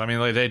cans. I mean,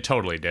 like they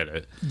totally did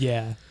it.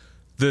 Yeah.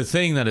 The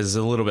thing that is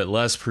a little bit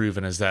less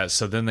proven is that,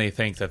 so then they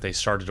think that they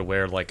started to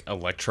wear like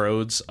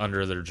electrodes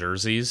under their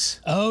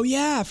jerseys. Oh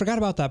yeah. I forgot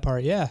about that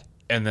part. Yeah.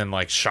 And then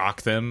like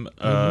shock them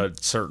a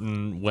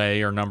certain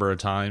way or number of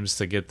times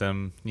to get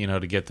them,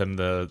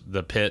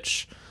 the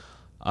pitch.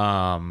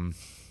 And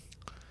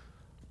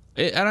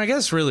I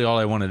guess really all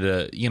I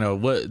wanted to,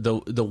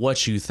 what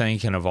what you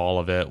thinking of all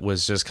of it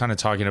was just kind of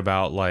talking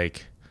about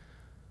like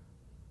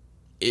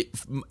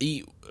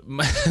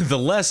the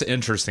less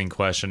interesting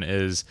question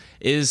is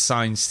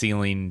sign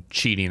stealing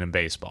cheating in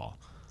baseball?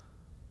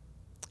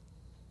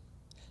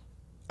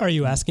 Are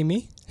you asking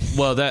me?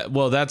 Well,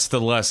 that's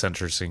the less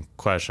interesting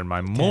question.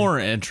 My more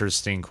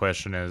interesting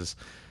question is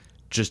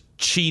just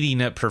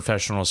cheating at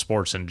professional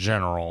sports in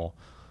general.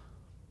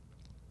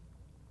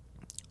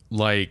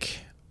 Like,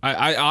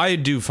 I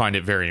do find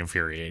it very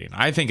infuriating.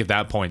 I think at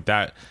that point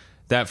that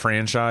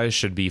franchise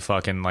should be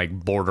fucking like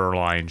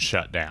borderline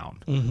shut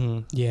down. Mm-hmm.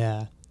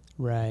 Yeah.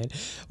 Right.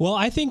 Well,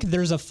 I think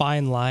there's a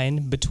fine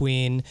line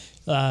between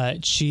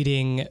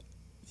cheating,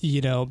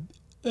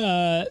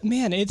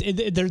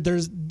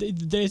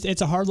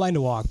 it's a hard line to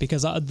walk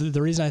because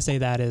the reason I say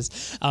that is,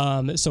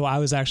 so I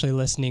was actually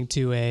listening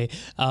to a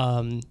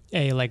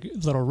like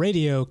little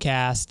radio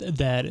cast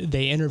that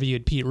they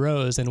interviewed Pete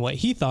Rose and what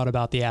he thought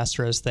about the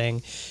Astros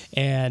thing.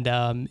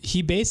 And,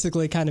 he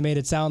basically kind of made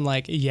it sound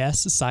like,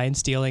 yes, sign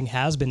stealing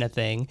has been a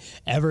thing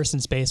ever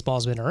since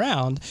baseball's been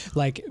around.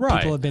 Like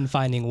people have been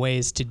finding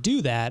ways to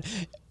do that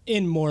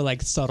in more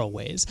like subtle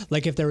ways.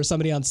 Like if there was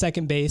somebody on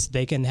second base,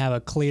 they can have a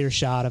clear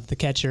shot of the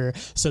catcher.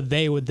 So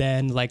they would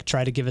then like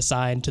try to give a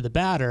sign to the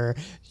batter,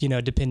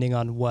 depending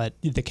on what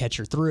the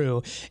catcher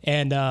threw.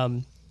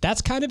 And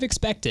that's kind of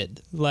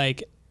expected.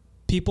 Like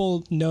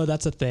people know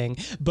that's a thing.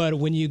 But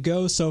when you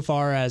go so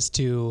far as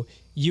to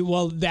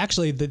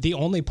the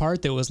only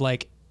part that was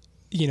like,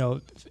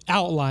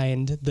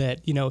 outlined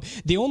that,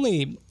 the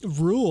only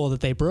rule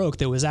that they broke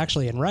that was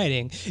actually in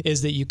writing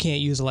is that you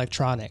can't use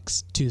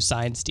electronics to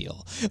sign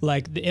steal.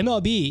 Like the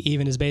MLB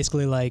even is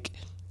basically like,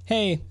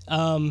 hey,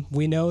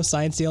 we know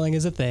sign stealing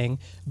is a thing,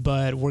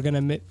 but we're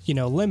going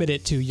to, limit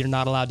it to you're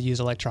not allowed to use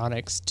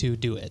electronics to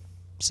do it.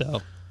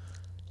 So.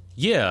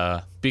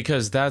 Yeah,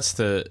 because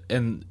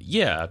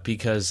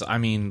because I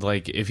mean,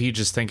 like if you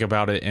just think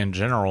about it in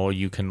general,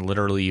 you can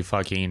literally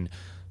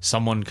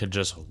someone could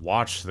just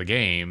watch the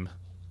game,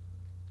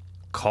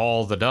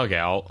 call the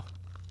dugout,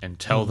 and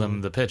tell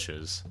them the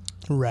pitches.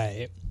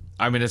 Right.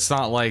 I mean, it's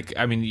not like,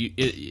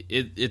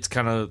 it's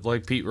kind of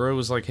like Pete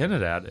Rose like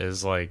hinted at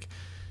is like,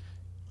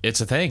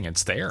 it's a thing.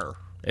 It's there.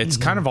 It's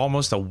kind of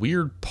almost a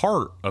weird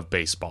part of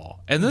baseball.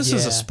 And this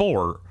is a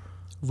sport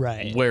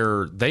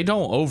where they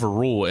don't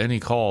overrule any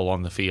call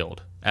on the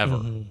field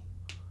ever.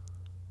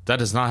 That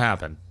does not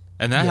happen.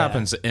 And that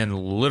happens in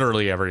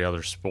literally every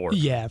other sport.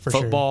 Yeah, for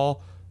sure.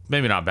 Football,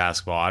 maybe not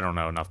basketball. I don't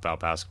know enough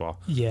about basketball.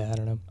 Yeah, I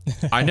don't know.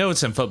 I know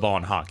it's in football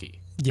and hockey.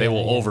 They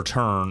will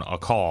overturn a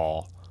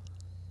call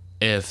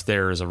if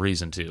there is a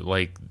reason to.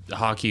 Like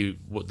hockey,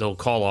 they'll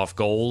call off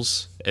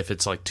goals if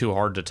it's like too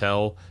hard to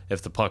tell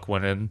if the puck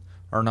went in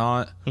or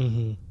not,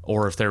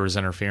 or if there was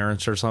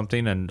interference or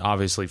something. And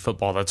obviously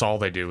football, that's all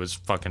they do is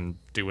fucking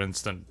do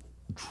instant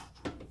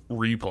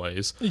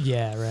replays.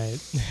 Yeah, right.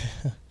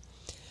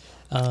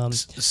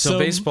 So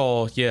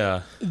baseball,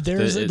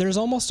 there's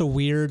almost a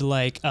weird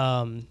like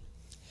the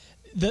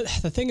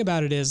thing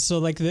about it is, so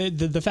like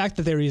the fact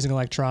that they were using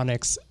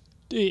electronics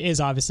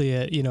is obviously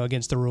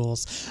against the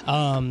rules,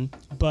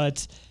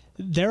 but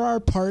there are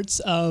parts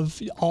of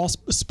all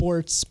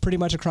sports pretty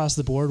much across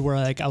the board where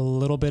like a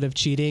little bit of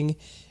cheating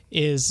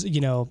is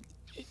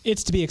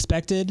it's to be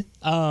expected.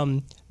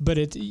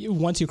 But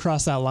once you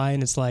cross that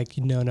line, it's like,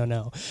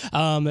 no.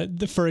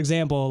 For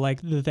example,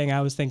 like the thing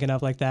I was thinking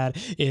of like that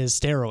is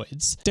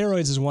steroids.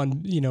 Steroids is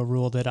one,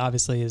 rule that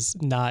obviously is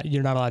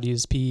you're not allowed to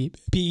use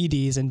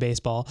PEDs in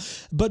baseball,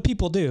 but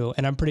people do.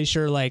 And I'm pretty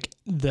sure like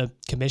the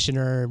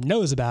commissioner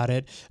knows about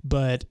it,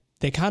 but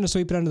they kind of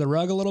sweep it under the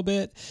rug a little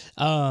bit.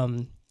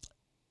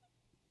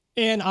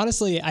 And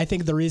honestly, I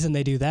think the reason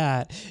they do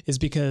that is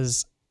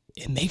because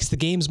it makes the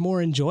games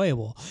more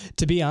enjoyable.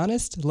 To be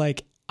honest,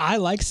 like, I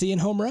like seeing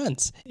home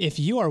runs. If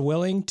you are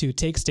willing to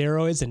take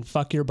steroids and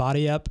fuck your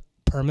body up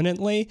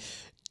permanently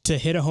to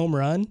hit a home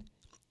run,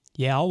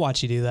 yeah, I'll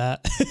watch you do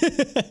that.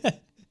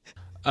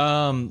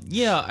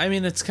 Yeah, I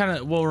mean, it's kind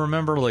of,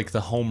 remember like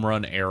the home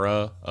run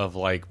era of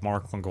like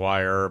Mark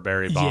McGwire,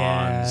 Barry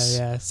Bonds.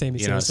 Yeah, Sammy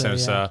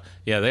Sosa.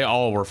 Yeah, they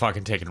all were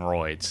fucking taking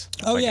roids.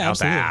 Oh, like, yeah, out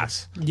absolutely. the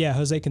ass. Yeah,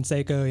 Jose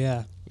Canseco,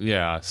 yeah.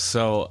 Yeah,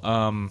 so,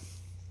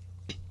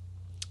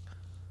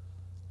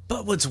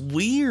 but what's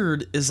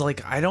weird is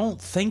like, I don't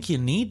think you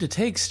need to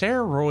take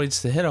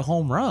steroids to hit a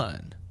home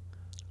run.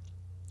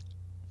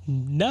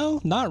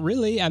 No, not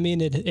really. I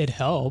mean, it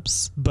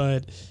helps,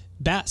 but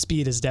bat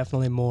speed is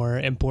definitely more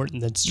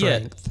important than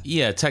strength.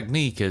 Yeah,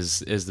 technique is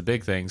the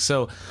big thing.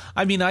 So,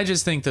 I mean, I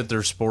just think that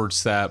there's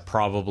sports that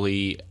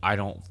probably I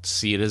don't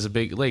see it as a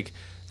big, like,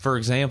 for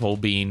example,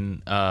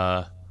 being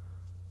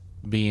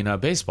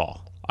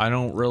baseball. I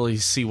don't really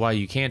see why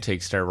you can't take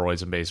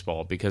steroids in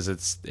baseball because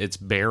it's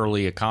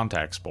barely a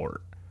contact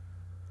sport.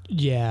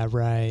 Yeah,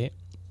 right.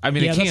 I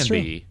mean, it can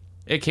be.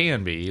 It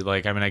can be.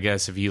 Like, I mean, I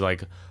guess if you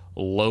like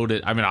load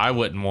it. I mean, I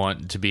wouldn't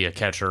want to be a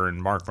catcher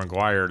and Mark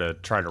McGwire to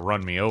try to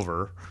run me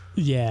over.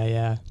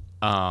 Yeah.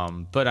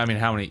 But I mean,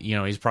 how many?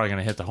 He's probably going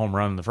to hit the home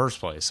run in the first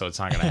place, so it's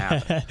not going to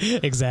happen.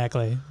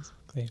 Exactly.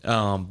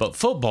 But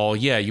football,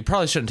 yeah, you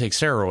probably shouldn't take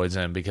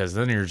steroids in because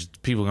then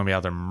people going to be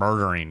out there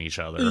murdering each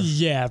other.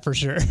 Yeah, for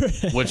sure.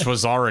 Which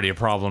was already a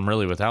problem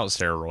really without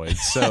steroids.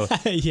 So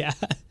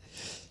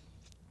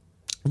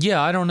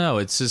yeah, I don't know.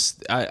 It's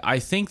just I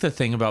think the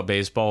thing about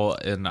baseball,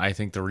 and I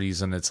think the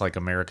reason it's like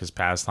America's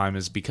pastime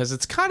is because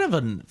it's kind of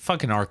a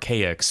fucking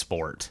archaic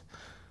sport.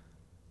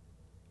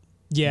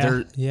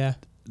 Yeah,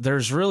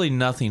 There's really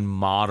nothing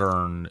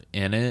modern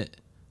in it.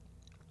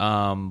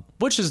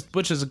 Which is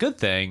a good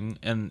thing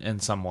in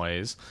some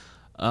ways,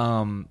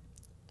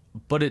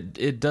 but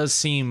it does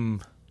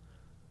seem,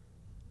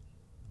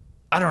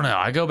 I don't know.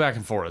 I go back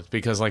and forth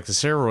because like the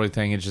steroid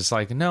thing is just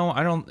like, no,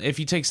 I don't. If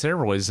you take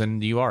steroids,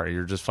 then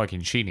you're just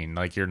fucking cheating.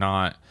 Like you're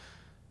not,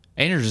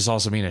 and you're just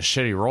also being a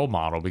shitty role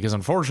model because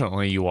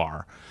unfortunately you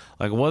are.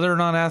 Like whether or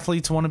not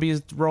athletes want to be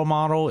a role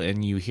model,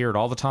 and you hear it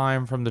all the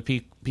time from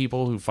the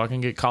people who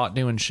fucking get caught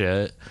doing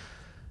shit,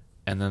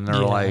 and then they're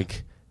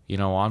like,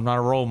 I'm not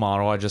a role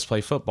model. I just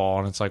play football.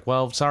 And it's like,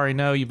 well, sorry,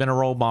 no, you've been a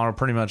role model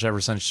pretty much ever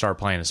since you started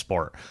playing a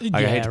sport. Like,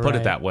 I hate to put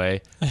it that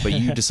way, but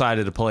you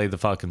decided to play the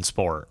fucking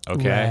sport,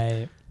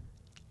 okay?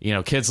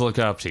 Right. Kids look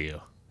up to you.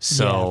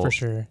 So yeah, for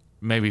sure.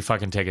 Maybe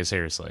fucking take it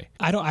seriously.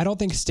 I don't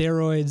think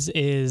steroids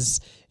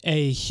is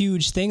a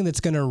huge thing that's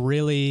going to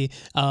really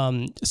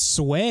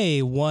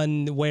sway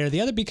one way or the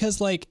other because,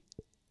 like,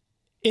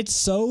 it's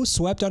so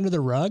swept under the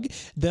rug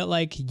that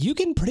like you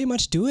can pretty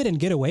much do it and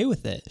get away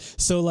with it.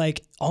 So like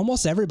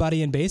almost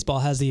everybody in baseball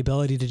has the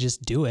ability to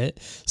just do it.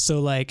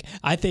 So like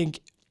I think,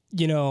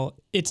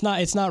 it's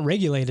not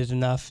regulated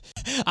enough.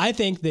 I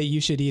think that you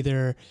should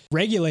either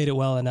regulate it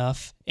well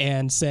enough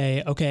and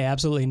say, okay,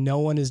 absolutely no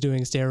one is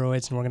doing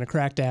steroids and we're going to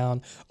crack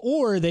down,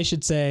 or they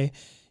should say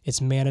it's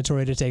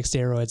mandatory to take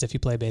steroids if you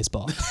play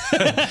baseball.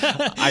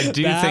 I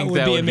do think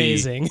would that be would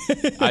amazing.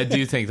 I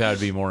do think that would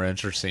be more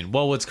interesting.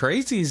 Well, what's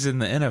crazy is in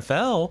the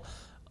NFL,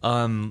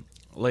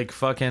 like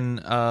fucking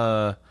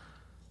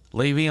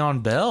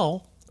Le'Veon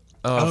Bell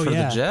for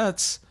the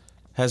Jets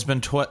has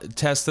been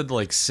tested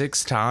like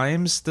 6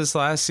 times this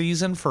last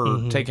season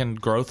for taking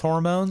growth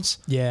hormones.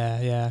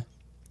 Yeah.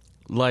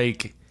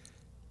 Like,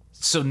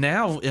 so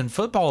now in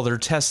football, they're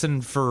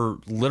testing for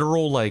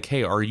literal, like,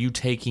 hey, are you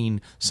taking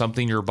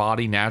something your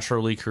body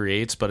naturally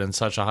creates, but in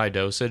such a high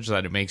dosage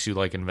that it makes you,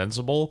 like,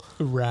 invincible?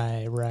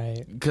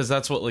 Right. Because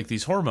that's what, like,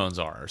 these hormones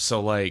are. So,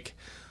 like,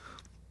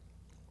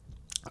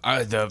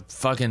 I don't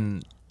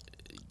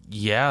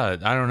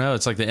know.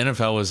 It's like the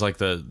NFL is, like,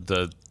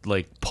 the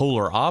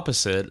polar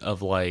opposite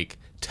of, like,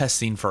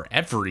 testing for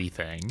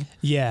everything.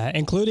 Yeah,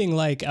 including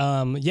like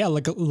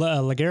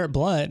LeGarrette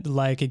Blount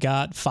like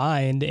got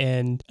fined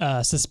and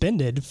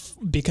suspended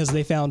because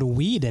they found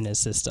weed in his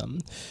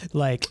system.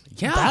 Like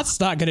that's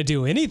not going to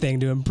do anything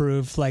to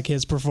improve like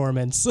his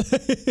performance.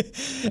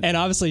 And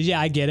obviously,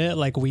 I get it.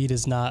 Like weed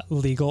is not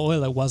legal.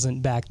 Well, it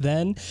wasn't back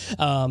then.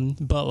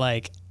 But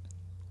like,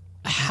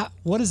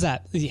 what is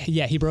that?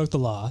 Yeah, he broke the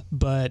law,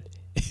 but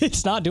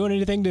it's not doing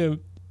anything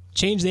to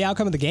change the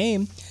outcome of the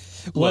game.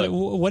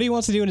 What he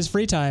wants to do in his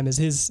free time is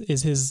his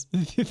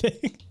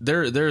thing.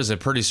 There's a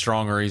pretty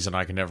strong reason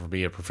I can never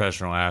be a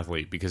professional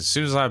athlete because as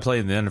soon as I played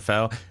in the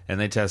NFL and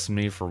they tested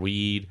me for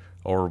weed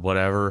or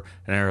whatever,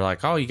 and they're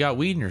like, "Oh, you got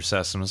weed in your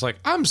system." It's like,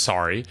 I'm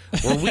sorry,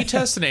 were we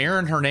testing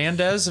Aaron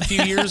Hernandez a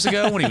few years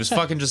ago when he was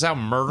fucking just out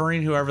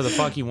murdering whoever the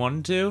fuck he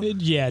wanted to?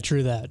 Yeah,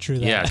 true that.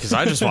 Yeah, because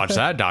I just watched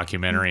that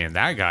documentary, and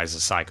that guy's a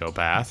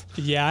psychopath.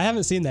 Yeah, I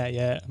haven't seen that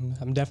yet.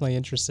 I'm definitely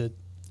interested.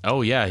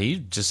 Oh yeah, he's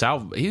just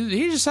out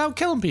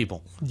killing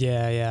people.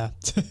 Yeah.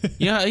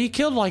 Yeah, he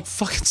killed like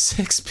fucking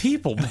 6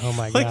 people. Man. Oh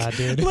my like, God,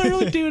 dude.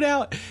 Literally,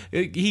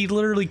 dude, he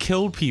literally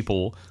killed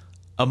people.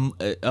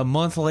 A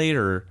month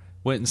later,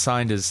 went and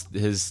signed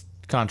his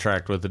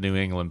contract with the New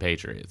England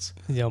Patriots.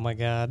 Oh my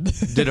God.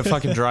 Did a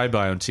fucking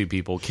drive-by on 2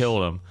 people,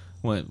 killed them.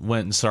 Went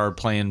and started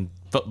playing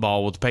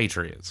football with the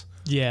Patriots.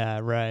 Yeah,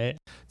 right.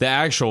 The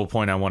actual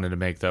point I wanted to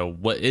make, though,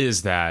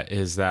 is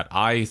that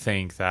I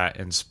think that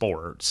in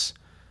sports,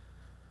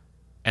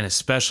 and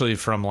especially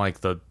from like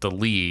the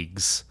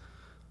leagues,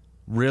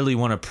 really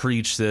want to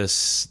preach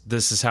this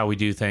is how we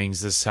do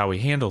things, this is how we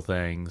handle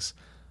things.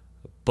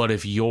 But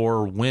if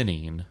you're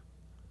winning,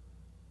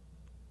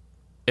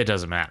 it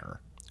doesn't matter.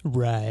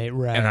 Right.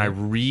 And I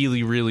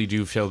really, really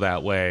do feel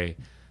that way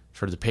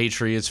for the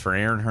Patriots, for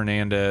Aaron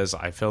Hernandez.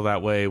 I feel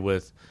that way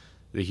with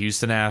the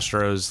Houston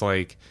Astros.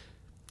 Like,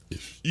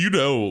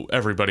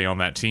 everybody on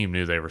that team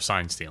knew they were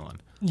sign stealing.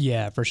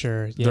 Yeah, for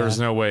sure. Yeah. There's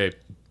no way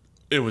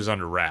it was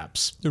under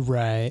wraps.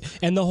 Right.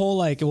 And the whole,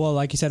 like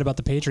you said about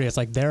the Patriots,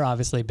 like their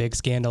obviously big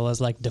scandal is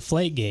like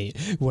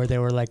Deflategate, where they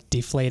were like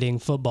deflating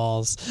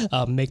footballs,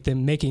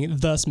 making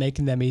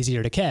them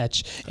easier to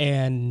catch.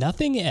 And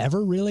nothing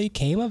ever really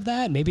came of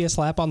that. Maybe a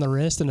slap on the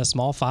wrist and a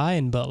small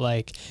fine, but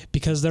like,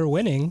 because they're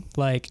winning,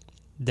 like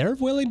they're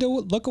willing to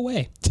look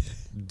away.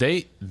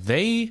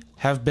 They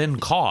have been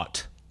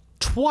caught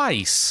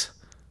twice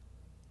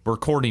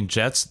recording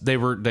Jets. They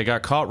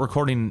got caught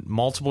recording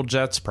multiple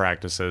Jets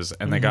practices,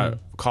 and they got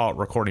caught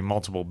recording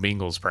multiple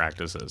Bengals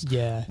practices.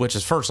 Yeah. Which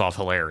is, first off,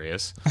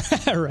 hilarious.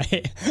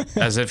 Right.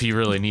 As if he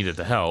really needed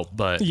the help.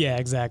 But yeah,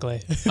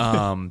 exactly.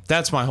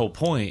 That's my whole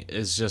point,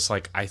 is just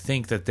like, I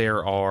think that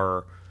there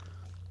are,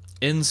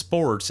 in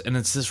sports, and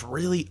it's this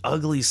really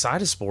ugly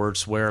side of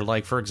sports where,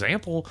 like, for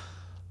example,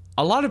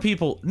 a lot of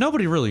people,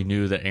 nobody really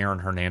knew that Aaron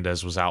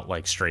Hernandez was out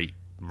like straight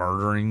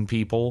murdering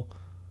people.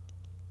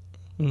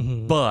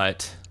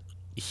 But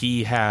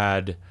he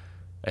had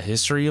a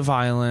history of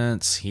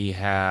violence. He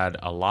had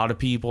a lot of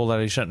people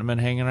that he shouldn't have been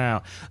hanging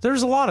out.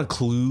 There's a lot of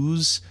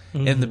clues.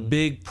 And the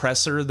big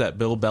presser that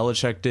Bill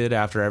Belichick did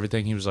after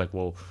everything, he was like,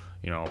 well,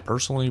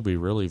 personally, we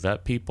really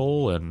vet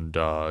people, and,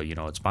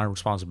 it's my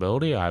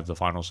responsibility. I have the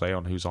final say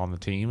on who's on the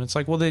team. It's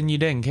like, well, then you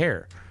didn't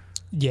care.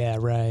 Yeah,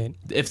 right.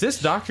 If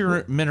this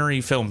documentary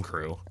film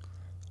crew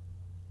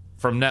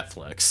from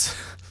Netflix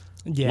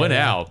went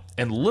out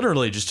and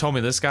literally just told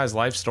me this guy's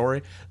life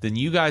story, then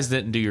you guys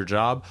didn't do your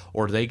job,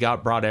 or they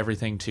brought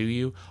everything to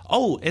you.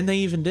 Oh, and they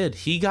even did.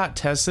 He got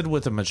tested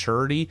with a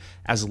maturity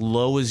as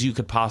low as you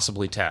could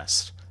possibly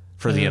test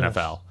for the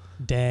NFL.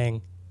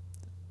 Dang.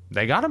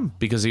 They got him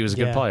because he was a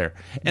good player.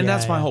 And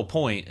that's my whole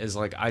point, is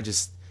like,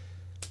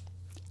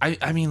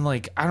 I mean,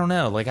 like, I don't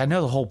know. Like, I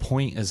know the whole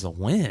point is the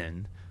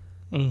win.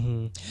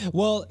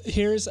 Well,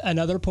 here's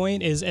another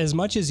point: is as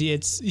much as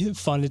it's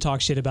fun to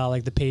talk shit about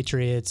like the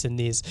Patriots and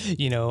these,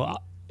 the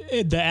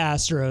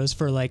Astros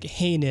for like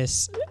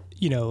heinous,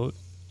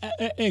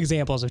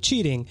 examples of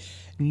cheating,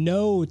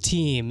 no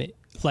team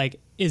like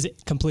is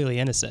completely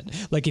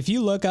innocent. Like if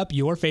you look up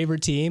your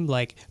favorite team,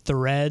 like the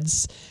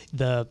Reds,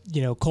 the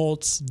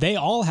Colts, they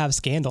all have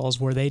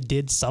scandals where they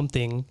did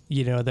something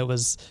that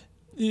was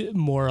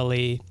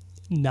morally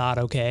not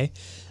okay.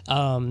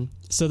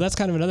 So that's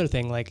kind of another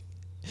thing. Like,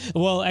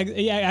 well,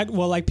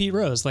 like Pete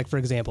Rose, like for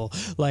example,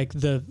 like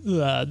the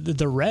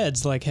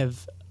Reds, like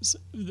have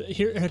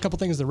here a couple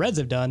things the Reds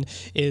have done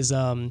is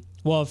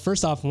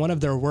first off, one of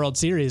their World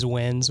Series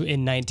wins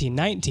in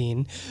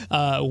 1919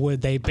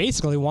 would they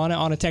basically won it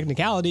on a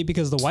technicality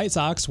because the White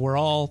Sox were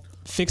all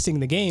fixing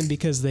the game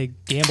because they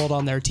gambled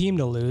on their team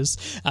to lose,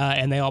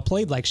 and they all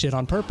played like shit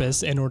on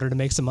purpose in order to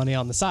make some money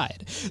on the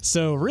side.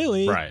 So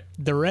really,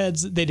 the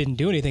Reds, they didn't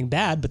do anything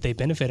bad, but they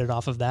benefited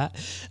off of that.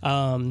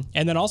 And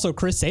then also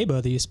Chris Sabo,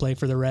 that used to play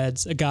for the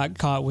Reds, got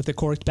caught with a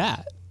corked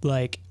bat.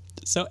 Like,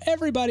 so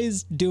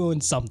everybody's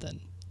doing something.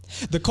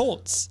 The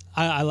Colts,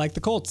 I like the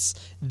Colts.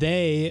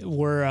 They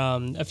were,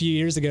 a few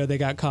years ago, they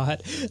got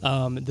caught.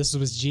 This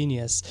was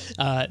genius.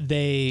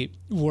 They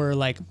were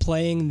like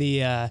playing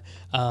the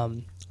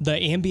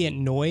ambient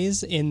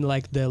noise in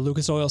like the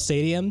Lucas Oil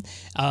Stadium,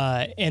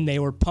 and they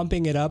were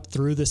pumping it up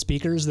through the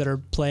speakers that are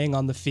playing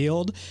on the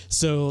field.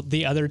 So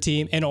the other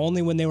team, and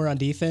only when they were on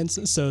defense,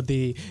 so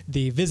the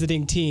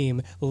visiting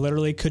team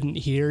literally couldn't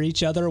hear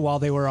each other while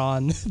they were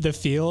on the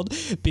field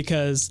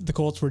because the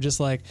Colts were just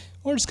like,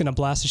 we're just going to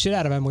blast the shit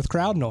out of them with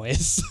crowd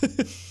noise.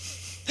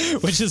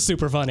 Which is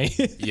super funny.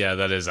 Yeah,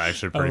 that is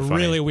actually pretty funny.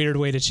 A really weird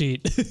way to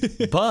cheat.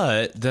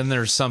 But then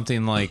there's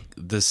something like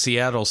the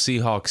Seattle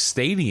Seahawks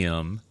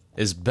Stadium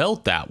is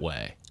built that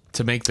way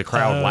to make the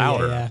crowd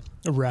louder. Yeah.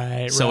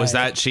 Right. So is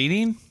that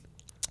cheating?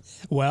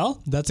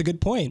 Well, that's a good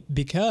point,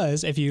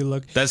 because if you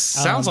look... That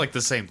sounds like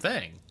the same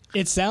thing.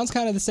 It sounds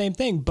kind of the same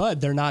thing,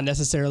 but they're not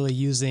necessarily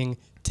using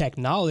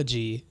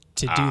technology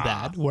to do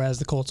that, whereas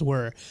the Colts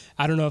were.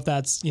 I don't know if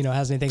that's,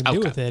 has anything to do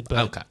with it,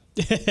 but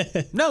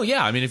No,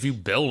 yeah. I mean, if you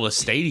build a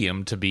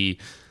stadium to be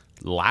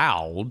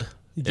loud,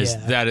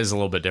 that is a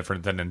little bit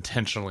different than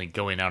intentionally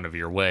going out of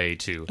your way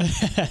to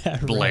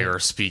blare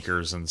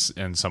speakers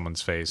in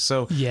someone's face.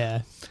 So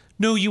yeah.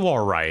 No, you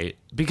are right,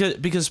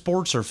 because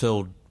sports are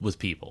filled with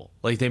people.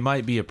 Like, they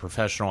might be a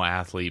professional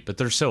athlete, but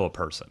they're still a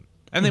person,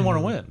 and they want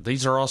to win.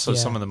 These are also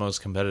some of the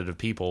most competitive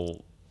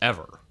people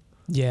ever.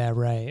 Yeah,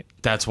 right.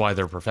 That's why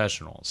they're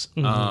professionals.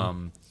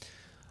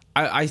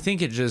 I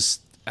think it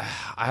just,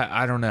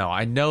 I don't know.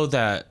 I know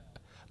that,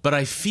 but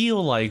I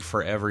feel like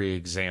for every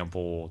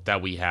example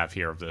that we have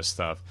here of this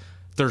stuff,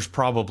 there's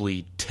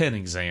probably 10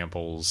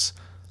 examples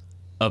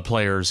of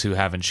players who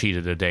haven't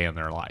cheated a day in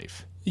their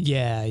life.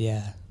 Yeah,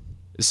 yeah.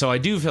 So I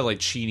do feel like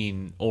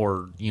cheating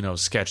or,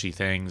 sketchy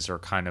things are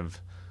kind of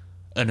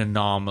an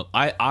anomaly.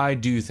 I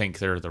do think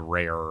they're the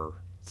rare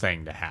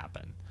thing to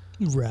happen.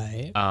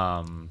 Right.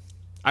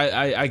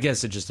 I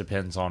guess it just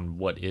depends on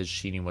what is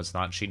cheating, what's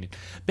not cheating.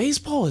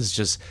 Baseball is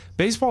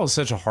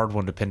such a hard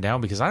one to pin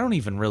down because I don't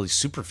even really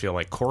super feel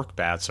like cork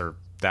bats are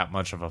that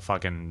much of a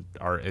fucking,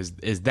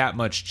 is that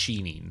much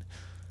cheating.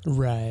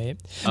 Right.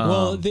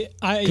 Well,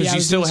 because you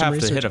still have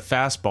to hit a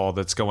fastball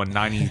that's going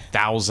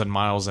 90,000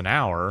 miles an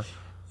hour.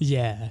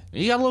 Yeah.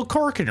 You got a little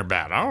cork in your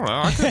bat. I don't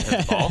know. I couldn't hit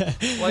the ball.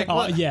 Like,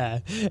 what? Yeah,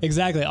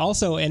 exactly.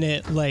 Also, and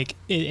it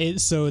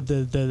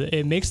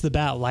makes the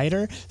bat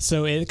lighter,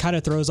 so it kind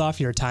of throws off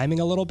your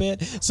timing a little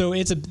bit. So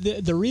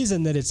the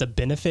reason that it's a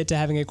benefit to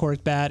having a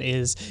cork bat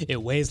is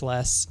it weighs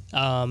less,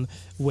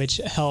 which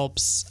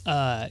helps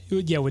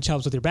with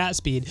your bat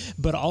speed,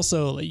 but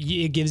also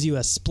it gives you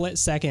a split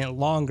second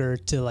longer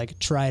to like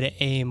try to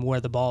aim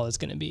where the ball is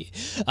going to be.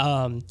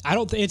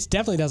 It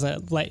definitely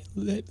doesn't like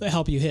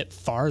help you hit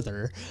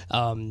farther,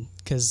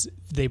 because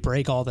they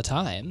break all the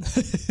time.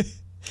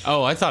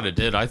 Oh, I thought it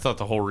did. I thought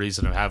the whole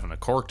reason of having a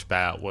corked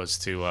bat was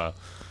to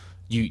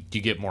you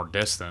get more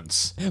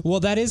distance. Well,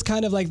 that is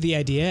kind of like the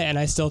idea, and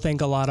I still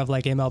think a lot of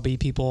like MLB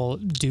people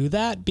do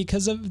that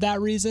because of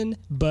that reason.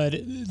 But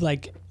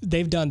like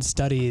they've done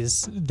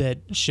studies that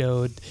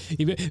showed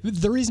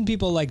the reason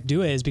people like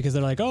do it is because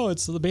they're like, oh,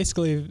 it's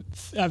basically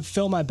I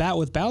fill my bat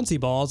with bouncy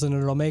balls and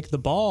it'll make the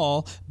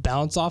ball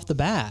bounce off the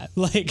bat.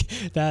 Like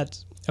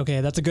that.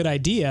 Okay, that's a good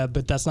idea,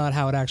 but that's not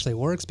how it actually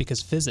works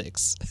because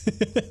physics.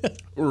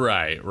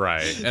 Right.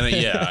 And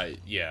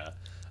yeah.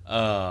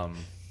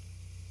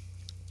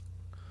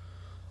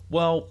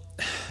 Well,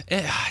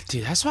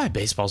 dude, that's why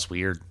baseball's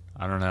weird.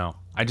 I don't know.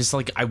 I just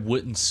I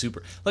wouldn't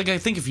I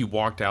think if you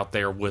walked out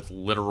there with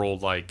literal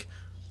like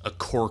a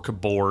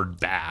corkboard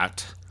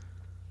bat,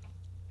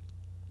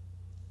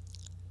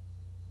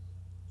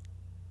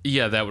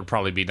 yeah, that would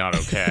probably be not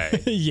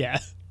okay. Yeah.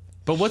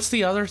 But what's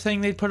the other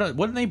thing they put on?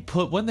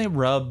 Wouldn't they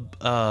rub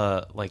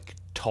like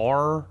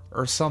tar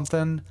or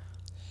something?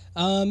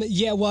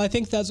 Yeah, well, I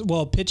think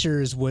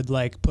pitchers would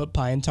like put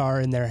pine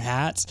tar in their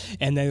hats,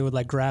 and they would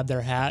like grab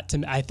their hat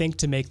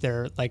to make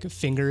their like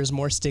fingers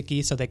more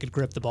sticky so they could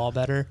grip the ball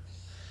better.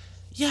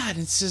 Yeah, and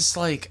it's just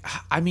like,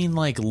 I mean,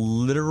 like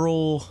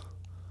literal.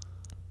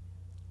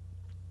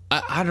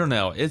 I don't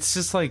know. It's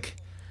just like,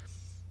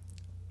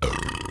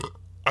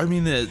 I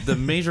mean, the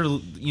major, the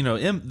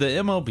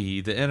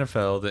MLB, the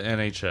NFL, the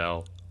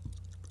NHL,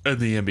 and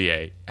the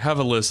NBA have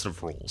a list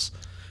of rules,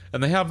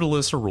 and they have the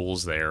list of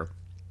rules there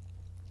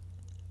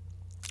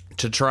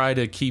to try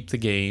to keep the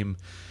game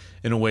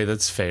in a way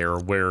that's fair,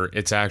 where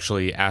it's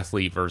actually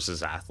athlete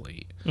versus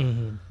athlete.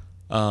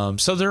 Mm-hmm.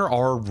 So there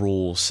are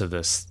rules to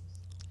this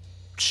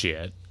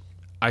shit.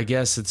 I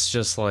guess it's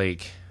just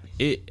like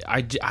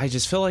I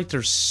just feel like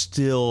there's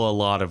still a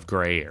lot of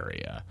gray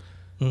area.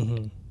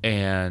 Mm-hmm.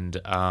 And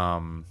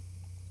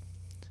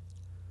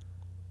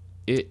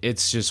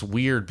it's just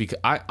weird because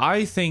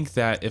I think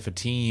that if a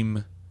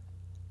team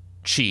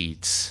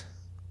cheats,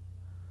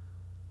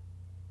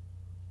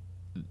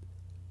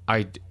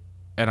 I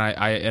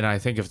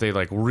think if they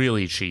like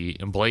really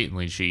cheat and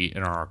blatantly cheat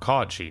and are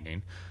caught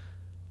cheating,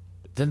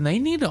 then they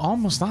need to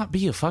almost not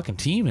be a fucking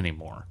team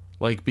anymore.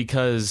 Like,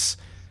 because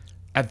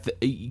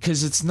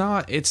it's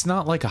not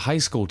like a high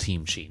school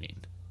team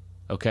cheating,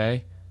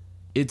 okay?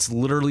 It's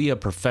literally a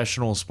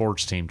professional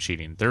sports team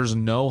cheating. There's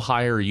no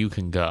higher you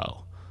can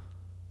go.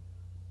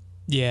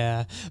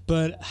 Yeah,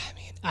 but I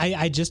mean,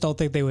 I just don't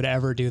think they would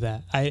ever do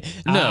that. I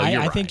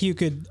think you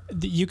could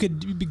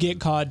get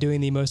caught doing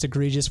the most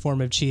egregious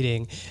form of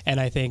cheating, and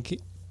I think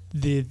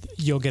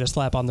you'll get a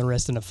slap on the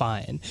wrist and a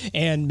fine,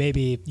 and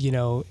maybe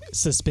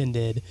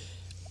suspended,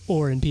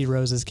 or in Pete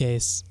Rose's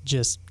case,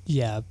 just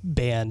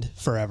banned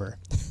forever.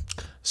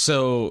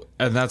 So,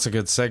 and that's a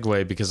good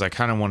segue because I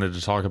kind of wanted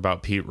to talk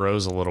about Pete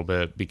Rose a little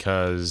bit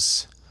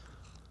because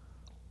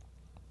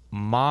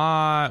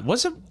when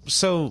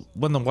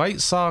the White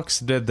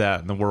Sox did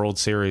that in the World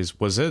Series,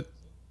 was it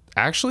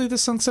actually the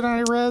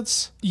Cincinnati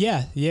Reds?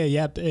 Yeah.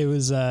 It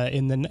was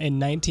in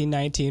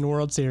 1919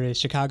 World Series,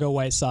 Chicago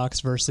White Sox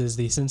versus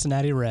the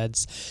Cincinnati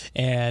Reds,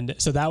 and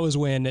so that was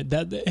when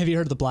have you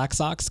heard of the Black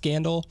Sox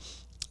scandal?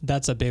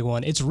 That's a big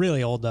one. It's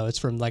really old though. It's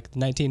from like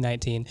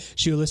 1919.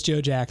 Shoeless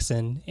Joe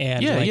Jackson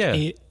and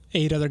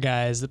eight other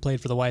guys that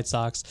played for the White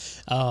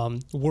Sox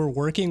were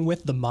working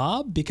with the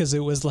mob because it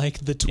was like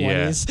the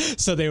 20s.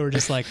 So they were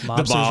just like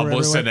mobsters. The mob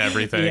was in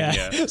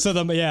everything.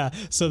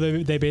 So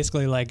they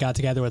basically like got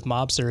together with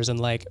mobsters and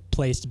like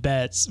placed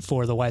bets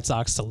for the White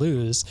Sox to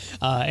lose.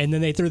 And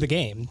then they threw the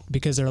game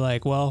because they're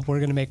like, well, we're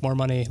going to make more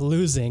money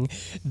losing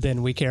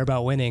than we care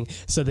about winning.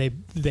 So they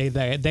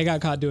got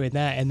caught doing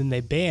that. And then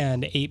they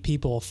banned 8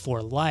 people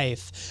for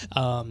life.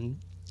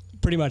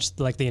 Pretty much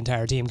like the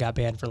entire team got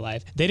banned for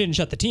life. They didn't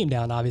shut the team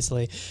down,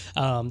 obviously.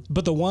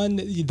 But the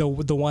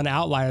one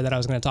outlier that I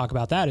was going to talk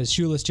about that is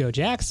Shoeless Joe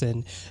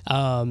Jackson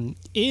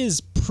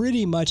is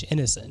pretty much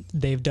innocent.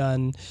 They've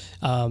done,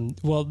 now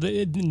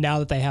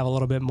that they have a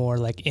little bit more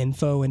like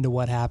info into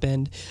what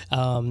happened,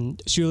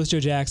 Shoeless Joe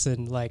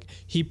Jackson, like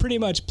he pretty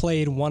much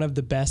played one of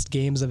the best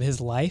games of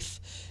his life.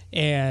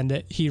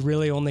 And he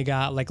really only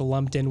got like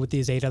lumped in with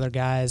these 8 other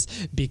guys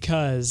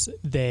because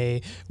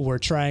they were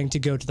trying to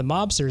go to the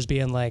mobsters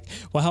being like,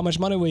 well, how much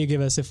money will you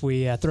give us if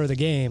we throw the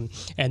game?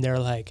 And they're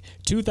like,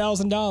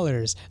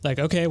 $2,000. Like,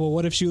 okay, well,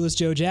 what if Shoeless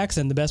Joe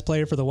Jackson, the best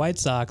player for the White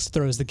Sox,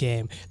 throws the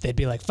game? They'd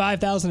be like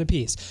 $5,000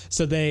 apiece.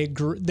 So they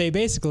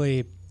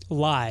basically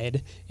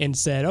lied and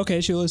said,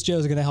 okay, Shoeless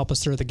Joe's going to help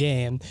us throw the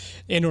game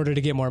in order to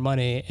get more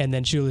money. And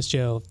then Shoeless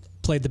Joe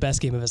played the best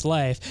game of his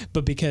life,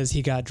 but because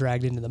he got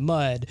dragged into the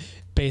mud,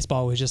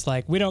 baseball was just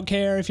like, we don't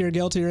care if you're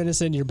guilty or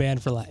innocent, you're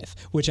banned for life,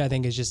 which I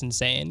think is just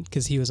insane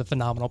because he was a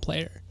phenomenal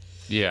player.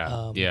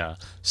 Yeah.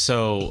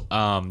 So,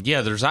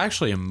 there's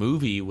actually a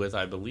movie with,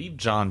 I believe,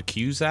 John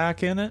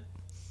Cusack in it.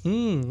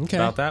 Okay.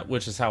 About that,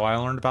 which is how I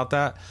learned about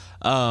that.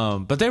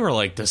 But they were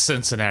like the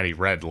Cincinnati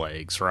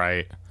Redlegs,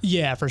 right?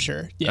 Yeah, for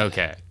sure. Yeah.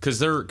 Okay, because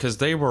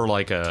they were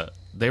like a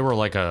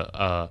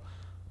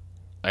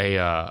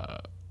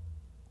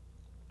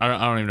I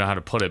don't even know how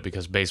to put it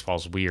because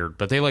baseball's weird,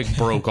 but they like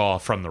broke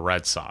off from the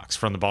Red Sox,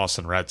 from the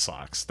Boston Red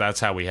Sox. That's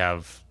how we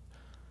have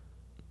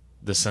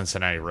the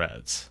Cincinnati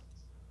Reds.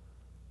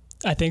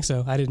 I think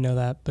so. I didn't know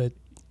that, but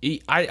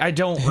I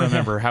don't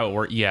remember how it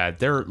worked. Yeah,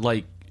 they're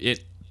like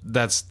it.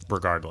 That's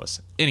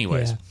regardless.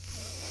 Anyways,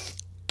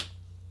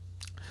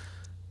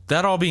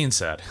 that all being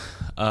said,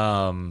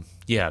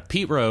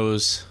 Pete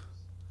Rose.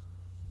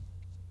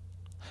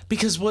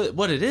 Because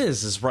what it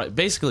is right.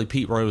 Basically,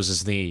 Pete Rose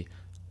is the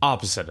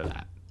opposite of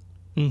that.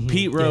 Mm-hmm,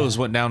 Pete Rose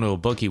went down to a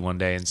bookie one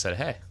day and said,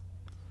 "Hey,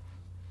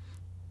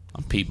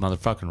 I'm Pete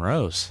motherfucking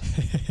Rose.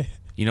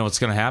 You know what's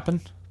going to happen?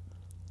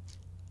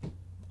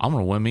 I'm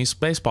going to win me some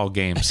baseball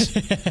games."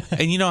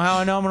 And you know how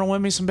I know I'm going to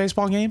win me some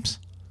baseball games?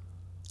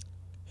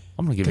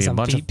 I'm going to give you a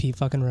bunch of... Pete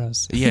fucking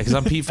Rose. Yeah, because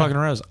I'm Pete fucking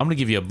Rose. I'm going to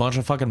give you a bunch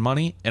of fucking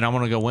money, and I'm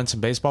going to go win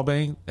some baseball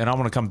betting, and I'm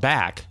going to come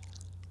back,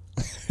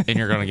 and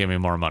you're going to give me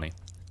more money.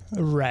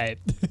 Right.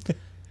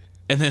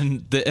 And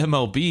then the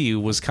MLB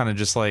was kind of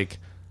just like,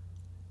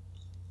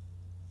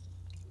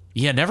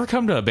 yeah, never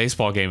come to a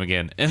baseball game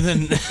again. And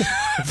then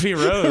Pete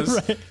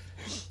Rose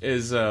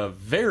is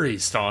very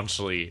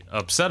staunchly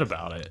upset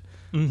about it.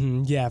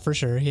 Mm-hmm. Yeah, for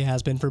sure. He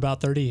has been for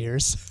about 30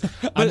 years.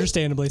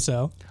 Understandably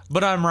so.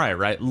 But I'm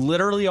right?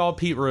 Literally all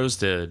Pete Rose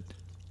did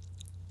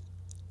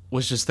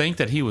was just think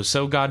that he was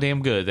so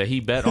goddamn good that he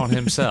bet on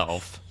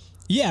himself.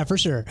 Yeah, for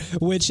sure.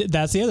 Which,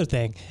 that's the other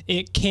thing.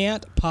 It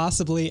can't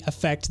possibly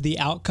affect the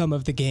outcome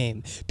of the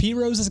game. Pete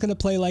Rose is going to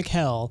play like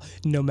hell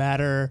no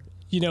matter...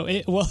 he's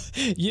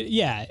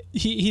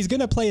going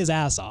to play his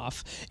ass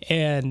off.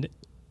 And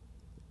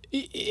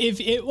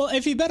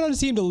if he bet on his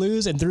team to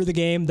lose and threw the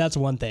game, that's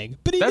one thing.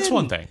 But that's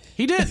one thing.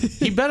 He did.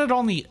 He bet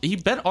on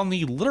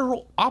the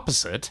literal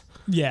opposite.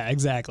 Yeah,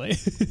 exactly.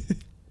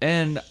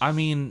 And I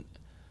mean,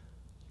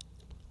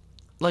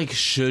 like,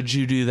 should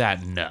you do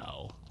that?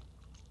 No.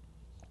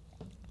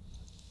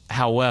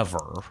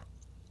 However,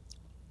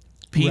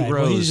 Pete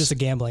Rose, he's just a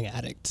gambling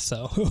addict,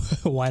 so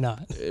why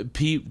not?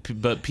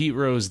 But Pete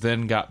Rose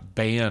then got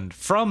banned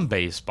from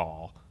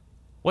baseball,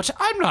 which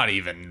I'm not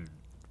even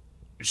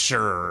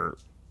sure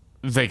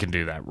they can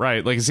do that,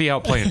 right? Like, is he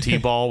out playing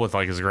t-ball with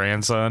like his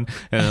grandson,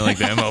 and then like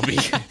the MLB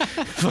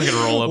fucking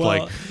roll up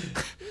like,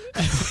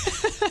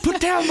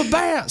 put down the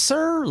bat,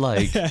 sir.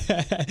 Like,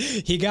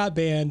 he got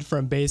banned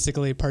from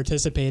basically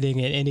participating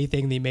in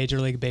anything the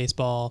Major League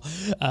Baseball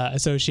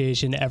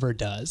Association ever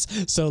does.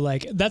 So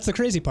like, that's the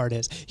crazy part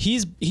is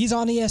he's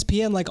on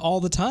ESPN like all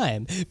the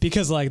time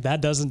because like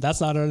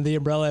that's not under the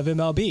umbrella of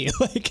MLB.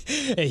 Like,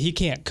 he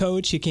can't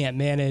coach, he can't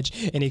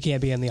manage, and he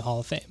can't be in the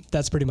Hall of Fame.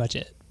 That's pretty much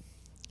it.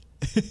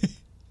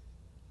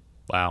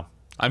 Wow.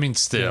 I mean,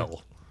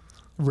 still,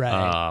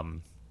 right.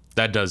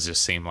 That does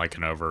just seem like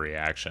an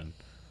overreaction.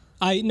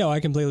 I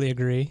completely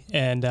agree.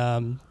 And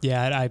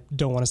I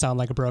don't want to sound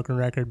like a broken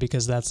record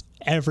because that's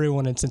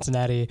everyone in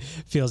Cincinnati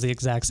feels the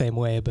exact same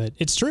way, but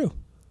it's true.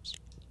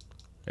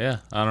 Yeah,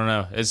 I don't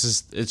know. It's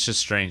just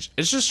strange.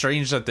 It's just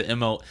strange that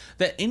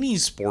that any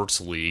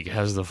sports league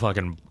has the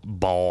fucking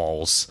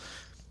balls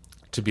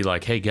to be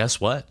like, hey,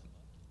 guess what?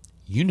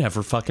 You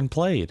never fucking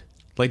played.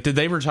 Like, did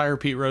they retire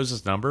Pete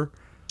Rose's number?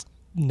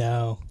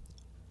 No.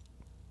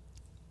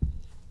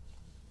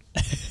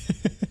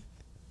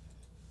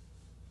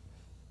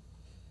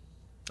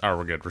 Oh,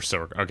 we're good. We're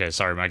still okay.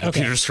 Sorry, my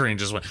computer screen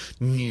just went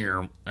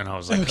near, and I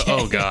was like,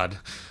 "Oh God."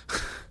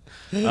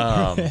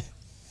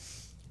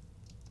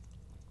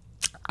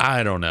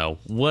 I don't know.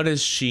 What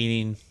is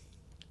cheating?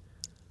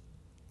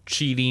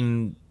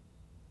 Cheating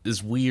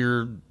is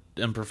weird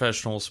in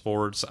professional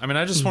sports. I mean,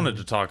 I just wanted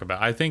to talk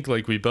about. I think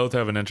like we both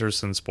have an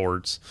interest in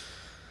sports.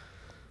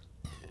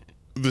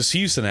 This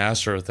Houston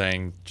Astro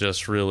thing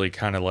just really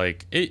kind of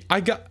like it.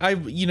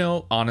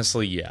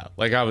 Honestly, yeah.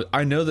 Like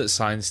I know that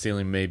sign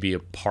stealing may be a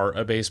part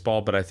of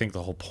baseball, but I think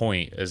the whole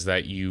point is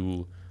that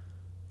you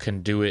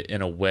can do it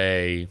in a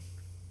way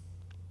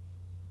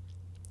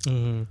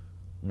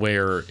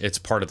where it's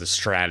part of the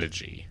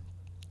strategy.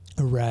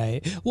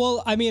 Right.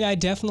 Well, I mean, I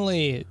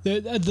definitely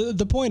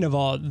the point of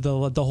all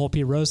the whole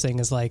Pete Rose thing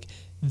is like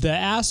the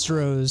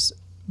Astros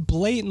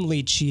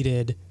blatantly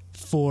cheated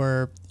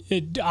for.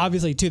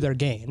 Obviously to their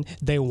gain.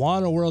 They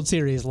won a World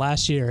Series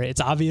last year.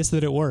 It's obvious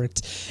that it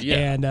worked.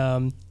 Yeah.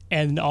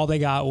 And all they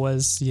got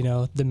was,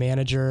 the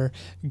manager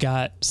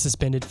got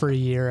suspended for a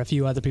year. A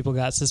few other people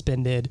got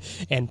suspended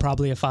and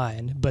probably a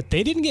fine. But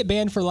they didn't get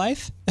banned for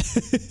life.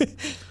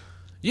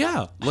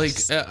 Yeah. Like,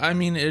 I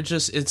mean, it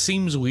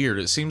seems weird.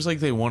 It seems like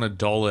they want to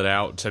dull it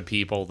out to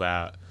people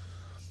that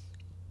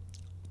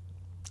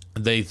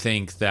they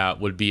think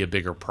that would be a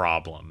bigger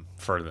problem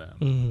for them.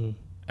 Mm-hmm.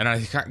 And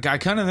I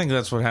kind of think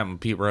that's what happened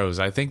with Pete Rose.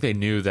 I think they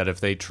knew that if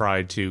they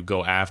tried to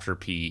go after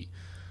Pete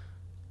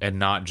and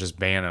not just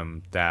ban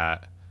him,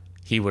 that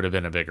he would have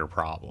been a bigger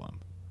problem.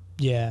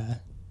 Yeah.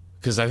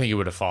 Because I think he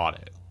would have fought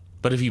it.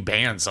 But if you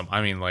ban some,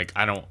 I mean, like,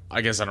 I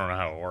guess I don't know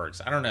how it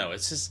works. I don't know.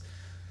 It's just,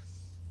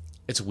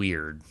 it's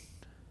weird.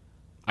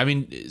 I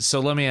mean, so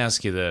let me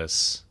ask you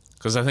this,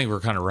 because I think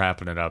we're kind of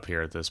wrapping it up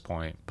here at this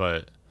point.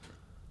 But,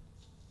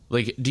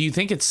 like, do you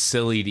think it's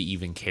silly to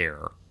even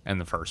care in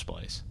the first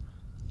place?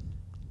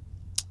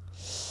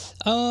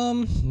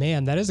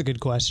 Man, that is a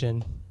good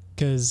question,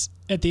 because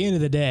at the end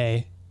of the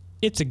day,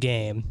 it's a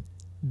game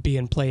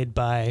being played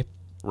by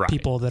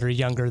people that are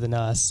younger than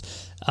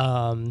us.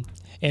 And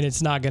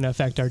it's not going to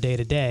affect our day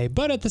to day,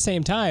 but at the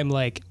same time,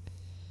 like,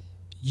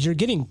 you're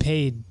getting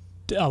paid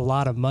a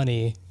lot of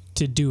money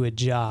to do a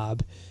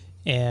job,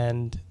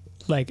 and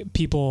like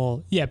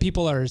people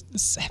are,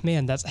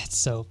 man,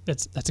 that's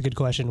a good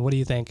question. What do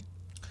you think?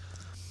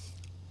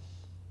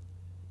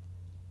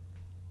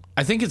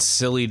 I think it's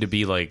silly to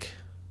be like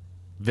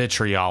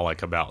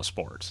vitriolic about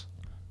sports.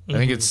 I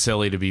think it's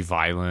silly to be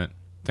violent.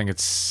 I think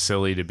it's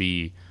silly to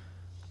be,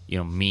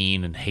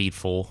 mean and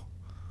hateful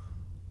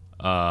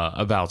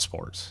about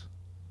sports.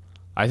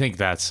 I think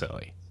that's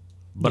silly,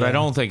 but I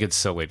don't think it's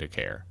silly to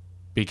care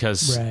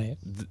because I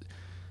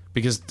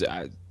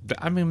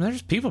mean,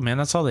 there's people, man.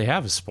 That's all they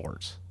have is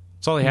sports.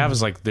 That's all they have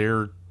is like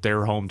their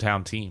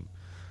hometown team,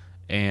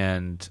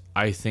 and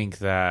I think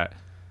that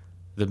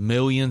the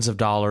millions of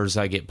dollars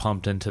that get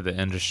pumped into the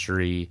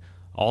industry,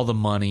 all the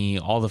money,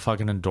 all the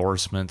fucking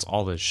endorsements,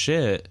 all this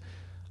shit,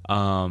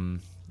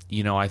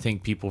 I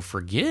think people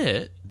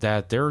forget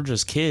that they're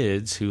just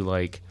kids who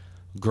like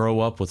grow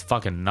up with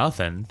fucking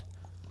nothing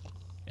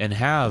and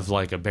have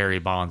like a Barry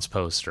Bonds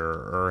poster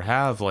or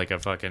have like a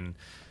fucking,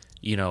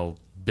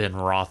 Ben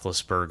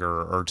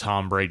Roethlisberger or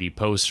Tom Brady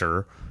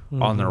poster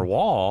on their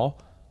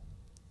wall.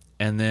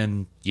 And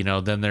then,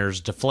 then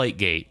there's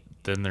Deflategate.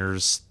 Then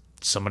there's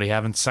somebody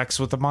having sex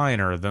with a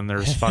minor. Then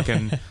there's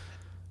fucking...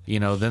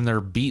 then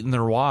they're beating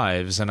their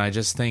wives. And I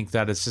just think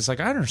that it's just like,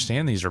 I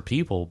understand these are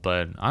people,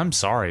 but I'm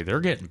sorry. They're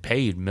getting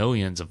paid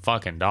millions of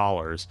fucking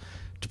dollars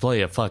to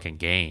play a fucking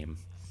game.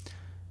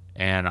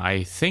 And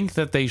I think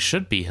that they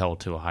should be held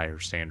to a higher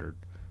standard.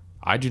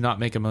 I do not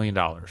make $1 million.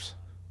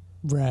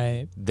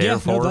 Right.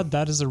 Therefore,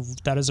 that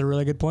is a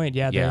really good point.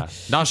 Yeah. Yeah.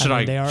 Not should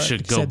I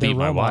should go beat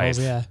my wife.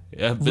 Models,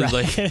 yeah. But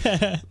like,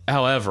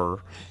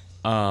 however,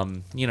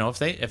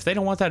 if they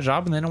don't want that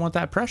job and they don't want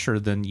that pressure,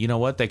 then you know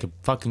what? They could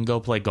fucking go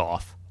play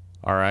golf.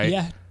 All right.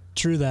 Yeah,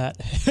 true that.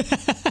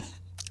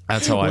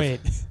 That's how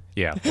Wait.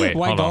 Wait.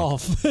 Why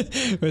golf?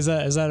 Is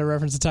that a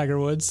reference to Tiger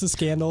Woods, the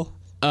scandal?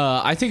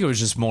 I think it was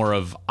just more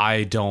of,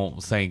 I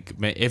don't think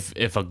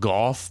if a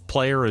golf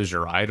player is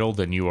your idol,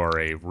 then you are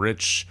a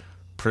rich,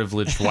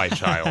 privileged white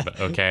child.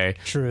 Okay.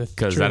 Truth.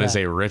 Because that is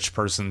a rich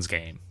person's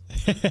game.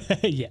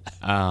 Yeah.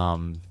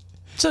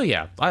 So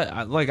yeah,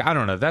 I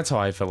don't know. That's how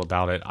I feel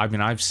about it. I mean,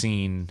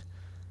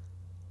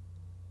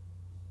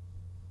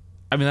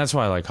 that's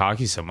why I like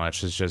hockey so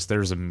much. It's just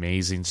there's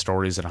amazing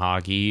stories in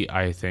hockey.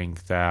 I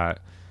think that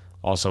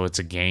also it's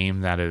a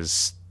game that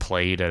is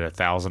played at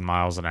 1,000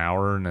 miles an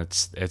hour, and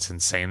it's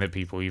insane that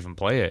people even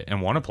play it and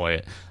want to play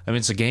it. I mean,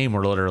 it's a game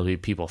where literally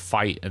people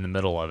fight in the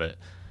middle of it,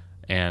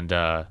 and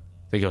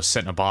they go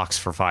sit in a box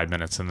for 5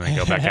 minutes and then they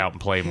go back out and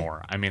play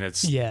more. I mean,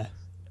 it's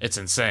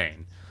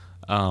insane,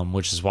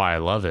 which is why I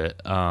love it.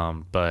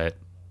 But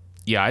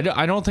yeah,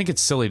 I don't think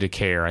it's silly to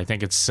care. I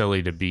think it's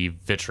silly to be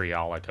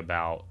vitriolic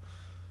about.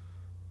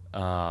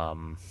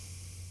 I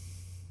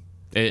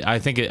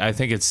think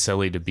it's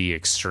silly to be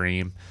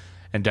extreme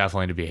and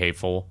definitely to be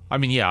hateful. I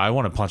mean, yeah, I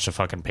want to punch a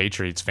fucking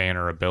Patriots fan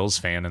or a Bills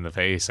fan in the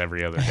face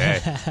every other day.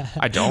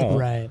 I don't.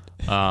 Right.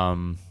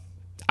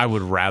 I I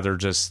would rather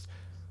just.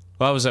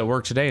 Well, I was at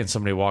work today and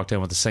somebody walked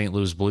in with the St.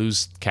 Louis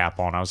Blues cap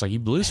on. I was like, "You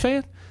Blues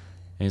fan?" And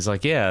he's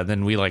like, "Yeah." And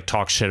then we like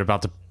talk shit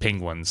about the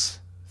Penguins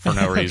for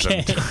no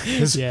reason.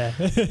 Yeah,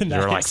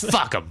 You're like,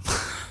 "Fuck him."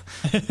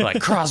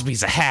 Like,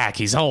 Crosby's a hack.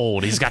 He's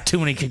old. He's got too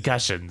many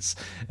concussions,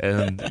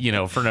 and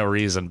for no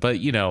reason. But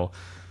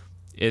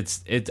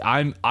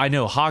I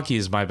know hockey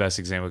is my best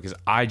example because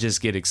I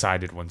just get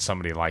excited when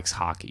somebody likes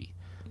hockey.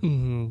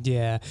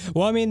 Yeah.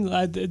 Well, I mean,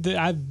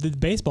 the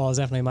baseball is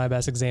definitely my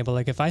best example.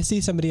 Like, if I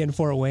see somebody in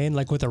Fort Wayne,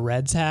 like with a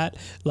Reds hat,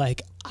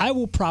 like I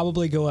will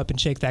probably go up and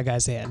shake that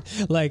guy's hand.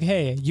 Like,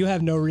 hey, you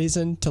have no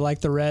reason to like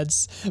the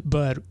Reds,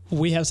 but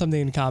we have something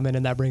in common,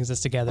 and that brings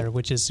us together,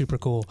 which is super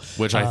cool.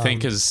 Which I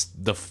think is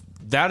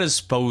that is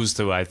supposed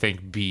to, I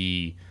think,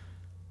 be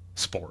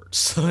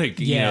sports. Like,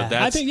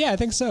 I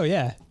think so.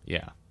 Yeah.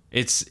 Yeah.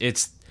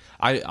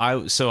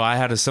 So I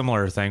had a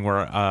similar thing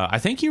where I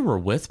think you were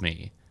with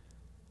me.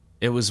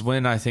 It was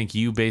when I think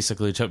you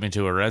basically took me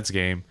to a Reds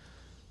game.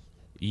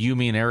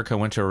 Me and Erica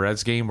went to a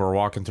Reds game. We were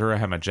walking through. I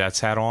had my Jets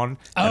hat on.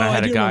 And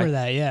I do remember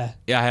that, yeah.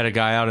 Yeah, I had a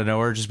guy out of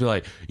nowhere just be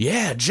like,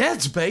 "Yeah,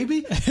 Jets,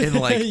 baby." And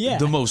like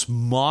the most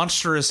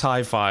monstrous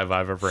high five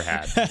I've ever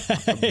had.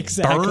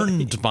 Exactly.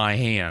 Burned my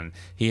hand.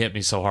 He hit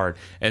me so hard.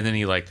 And then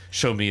he like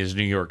showed me his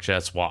New York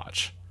Jets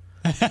watch.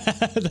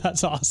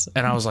 That's awesome.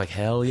 And I was like,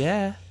 hell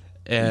yeah.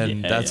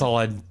 And that's all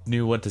I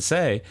knew what to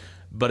say.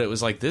 But it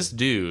was like this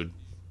dude.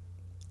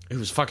 It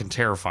was fucking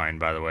terrifying,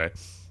 by the way.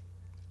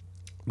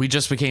 We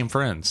just became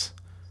friends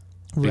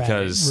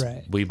because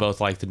we both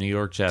like the New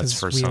York Jets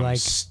for some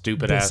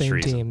stupid ass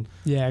reason. Team.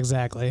 Yeah,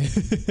 exactly.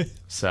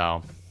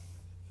 So,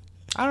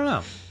 I don't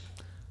know.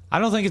 I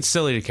don't think it's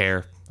silly to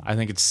care. I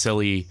think it's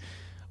silly,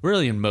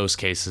 really, in most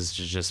cases,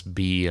 to just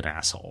be an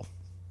asshole.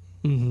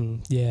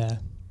 Yeah.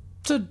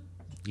 To,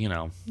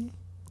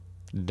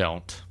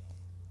 don't.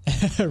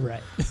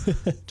 Right.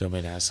 Don't be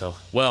an asshole.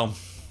 Well.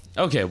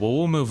 Okay, well,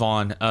 we'll move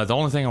on. The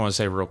only thing I want to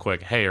say real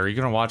quick, hey, are you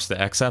going to watch the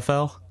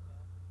XFL?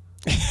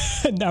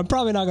 No, I'm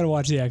probably not going to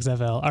watch the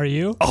XFL. Are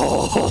you?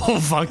 Oh,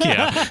 fuck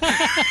yeah.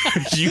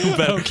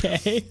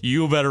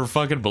 You better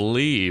fucking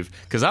believe.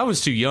 Because I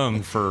was too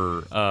young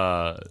for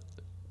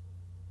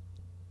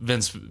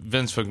Vince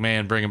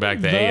McMahon bringing back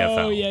the AFL.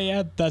 Oh,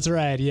 yeah, that's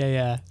right.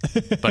 Yeah.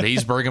 But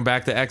he's bringing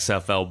back the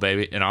XFL,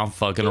 baby, and I'm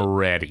fucking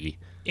ready.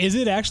 Is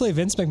it actually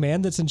Vince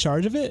McMahon that's in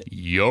charge of it?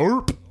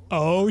 Yerp.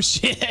 Oh,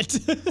 shit.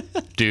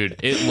 Dude,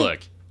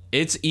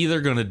 it's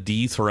either going to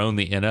dethrone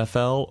the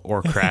NFL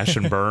or crash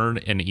and burn,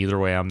 and either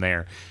way, I'm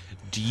there.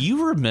 Do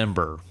you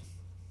remember?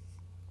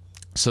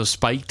 So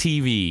Spike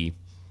TV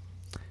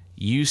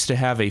used to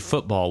have a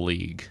football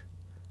league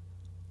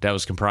that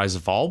was comprised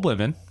of all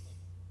women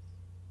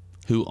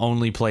who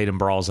only played in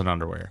bras and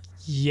underwear.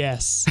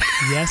 Yes,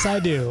 I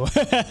do.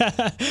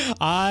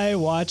 I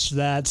watched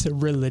that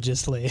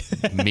religiously.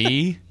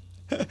 Me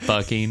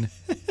fucking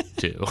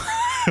too.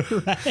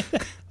 Right.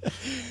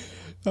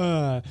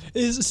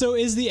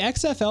 Is the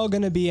XFL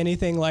going to be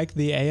anything like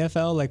the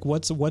AFL? Like,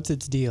 what's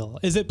its deal?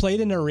 Is it played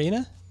in an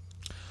arena?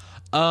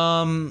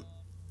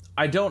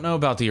 I don't know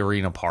about the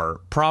arena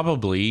part.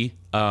 Probably,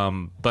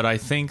 but I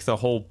think it's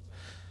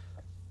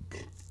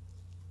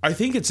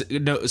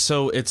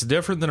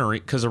different than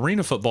arena because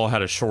arena football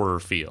had a shorter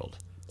field.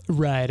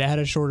 Right, it had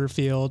a shorter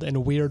field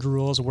and weird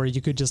rules where you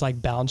could just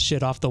like bounce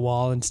shit off the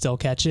wall and still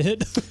catch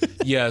it.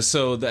 Yeah,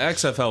 so the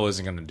XFL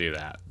isn't going to do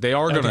that. They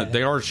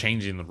are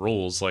changing the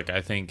rules. Like, I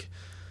think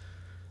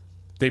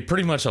they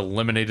pretty much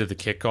eliminated the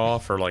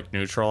kickoff or like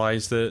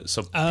neutralized it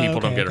so people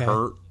don't get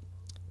hurt.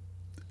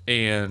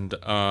 And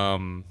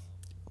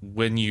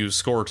when you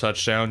score a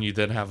touchdown, you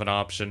then have an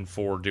option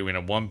for doing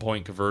a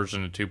 1-point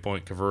conversion, a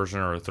 2-point conversion,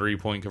 or a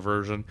 3-point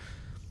conversion.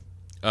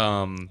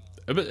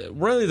 But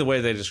really, the way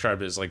they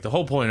described it is like the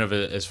whole point of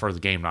it is for the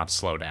game not to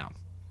slow down.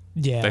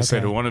 Yeah, they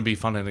said we want to be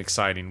fun and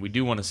exciting. We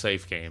do want a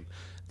safe game,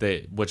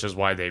 which is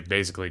why they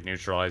basically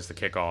neutralized the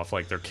kickoff.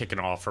 Like they're kicking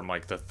off from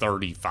like the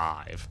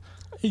 35.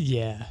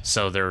 Yeah.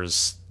 So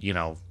there's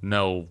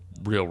no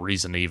real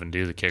reason to even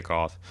do the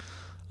kickoff.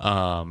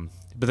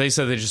 But they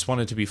said they just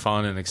want it to be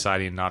fun and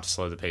exciting, and not to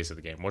slow the pace of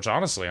the game. Which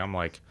honestly, I'm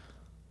like,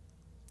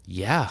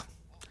 yeah,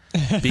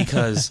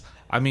 because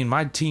I mean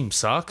my team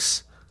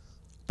sucks,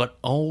 but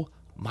oh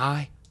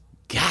my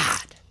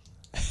God.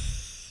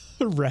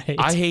 Right.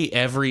 I hate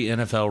every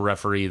NFL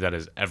referee that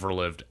has ever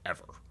lived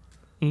ever.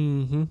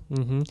 And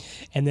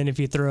then if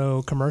you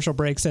throw commercial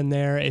breaks in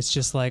there, it's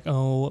just like,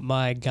 oh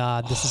my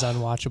God, this is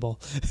unwatchable.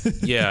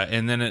 Yeah,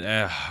 and then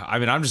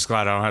I'm just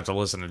glad I don't have to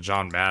listen to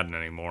John Madden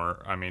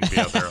anymore. I mean, be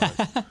out there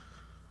like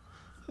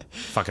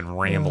fucking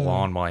ramble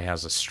on while he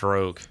has a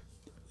stroke.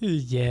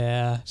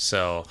 Yeah.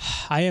 So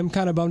I am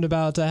kind of bummed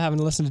about having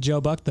to listen to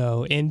Joe Buck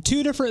though in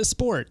 2 different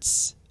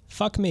sports.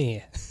 Fuck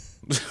me.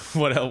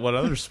 What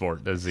other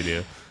sport does he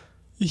do?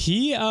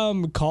 He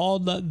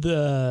called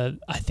I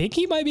think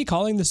he might be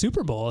calling the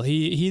Super Bowl.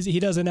 He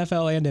does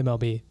NFL and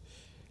MLB.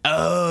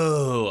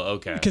 Oh,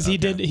 okay. Because he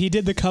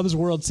did the Cubs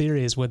World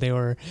Series when they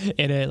were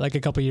in it like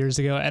a couple years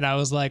ago, and I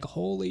was like,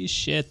 holy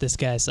shit, this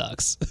guy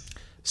sucks.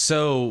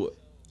 So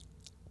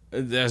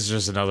that's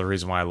just another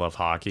reason why I love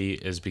hockey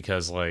is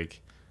because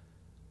like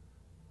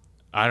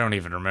I don't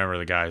even remember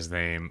the guy's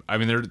name. I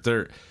mean,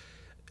 they're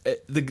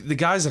the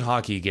guys in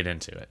hockey get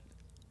into it,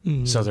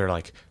 so they're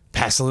like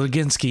pass the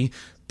Leginski,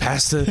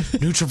 pass the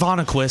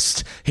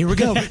Nutrivanaquist. Here we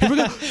go.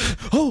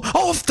 Oh,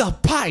 off the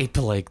pipe!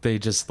 Like they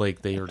just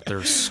like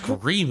they're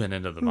screaming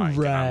into the mic,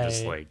 and I'm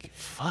just like,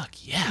 fuck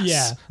yes,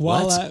 Yeah.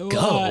 Let's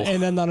go.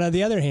 And then on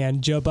the other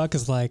hand, Joe Buck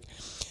is like,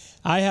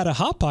 I had a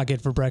Hot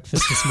Pocket for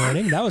breakfast this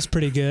morning. That was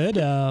pretty good.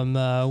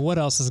 What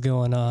else is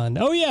going on?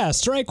 Oh, yeah,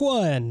 strike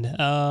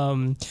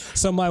one.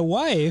 So my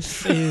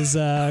wife is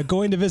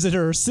going to visit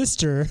her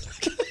sister.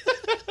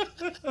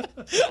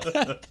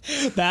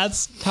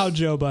 That's how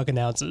Joe Buck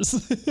announces.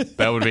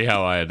 That would be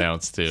how I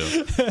announce,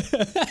 too.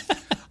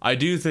 I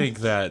do think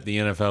that the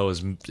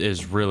NFL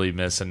is really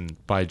missing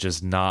by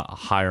just not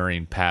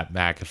hiring Pat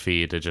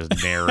McAfee to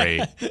just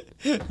narrate.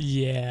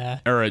 Yeah.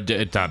 Or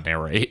not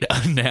narrate,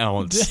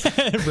 announce.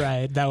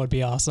 Right. That would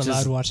be awesome.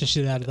 I'd watch the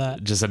shit out of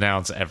that. Just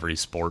announce every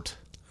sport.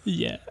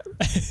 Yeah.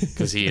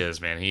 Because he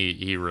is, man.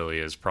 He really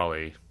is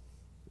probably...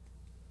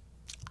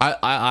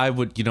 I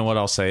would... You know what?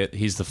 I'll say it.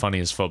 He's the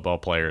funniest football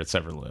player that's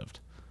ever lived.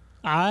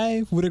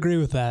 I would agree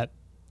with that.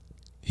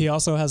 He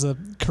also has a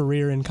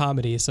career in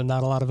comedy, so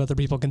not a lot of other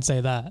people can say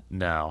that.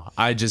 No,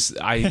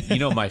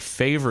 my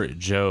favorite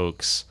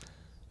jokes,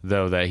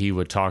 though, that he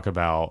would talk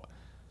about,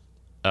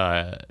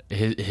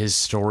 his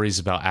stories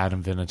about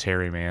Adam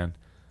Vinatieri, man,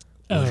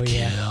 would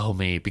kill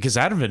me. Because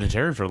Adam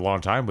Vinatieri for a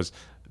long time was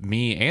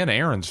me and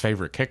Aaron's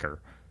favorite kicker.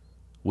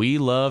 We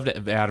loved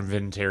Adam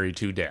Vinatieri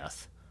to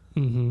death.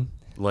 Mm-hmm.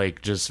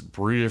 Like, just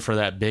rooted for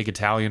that big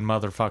Italian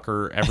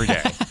motherfucker every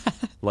day.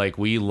 Like,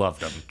 we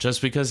loved him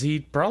just because he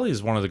probably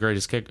is one of the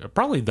greatest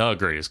probably the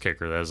greatest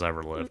kicker that has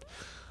ever lived.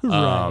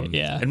 Right,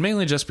 yeah. And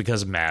mainly just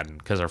because of Madden,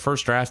 because our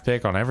first draft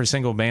pick on every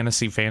single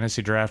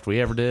fantasy draft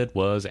we ever did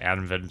was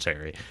Adam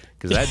Vinatieri.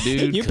 Because that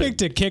dude... You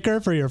picked a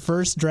kicker for your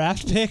first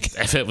draft pick?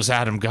 If it was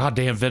Adam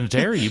goddamn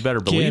Vinatieri, you better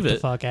believe Get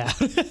it. the fuck out.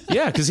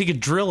 Yeah, because he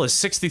could drill a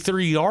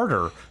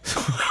 63-yarder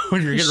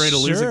when you're getting ready to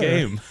lose a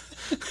game.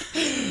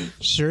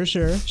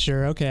 Sure.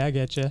 Okay, I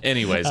get you.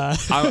 Anyways,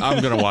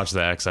 I'm gonna watch the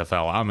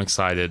XFL. I'm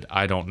excited.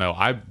 I don't know.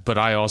 But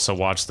I also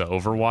watched the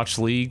Overwatch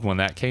League when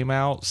that came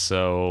out.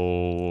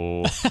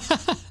 So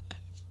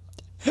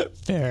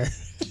fair.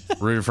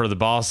 Rooted for the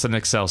Boston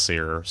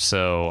Excelsior.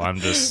 So I'm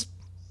just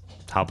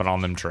hopping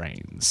on them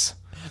trains.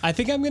 I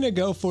think I'm gonna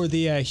go for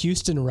the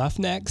Houston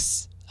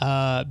Roughnecks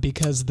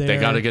because they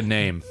got a good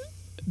name.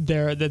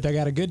 They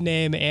got a good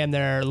name, and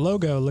their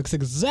logo looks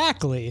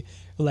exactly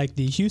like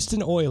the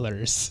Houston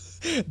Oilers.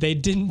 They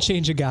didn't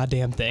change a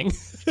goddamn thing.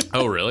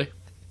 Oh, really?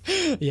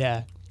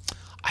 Yeah.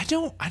 I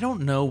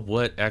don't know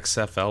what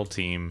XFL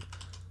team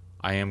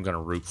I am going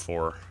to root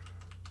for.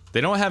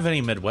 They don't have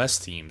any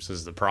Midwest teams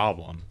is the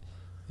problem.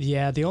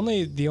 Yeah, the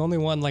only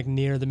one like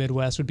near the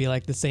Midwest would be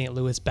like the St.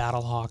 Louis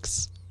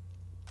Battlehawks.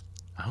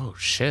 Oh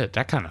shit,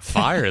 that kind of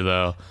fire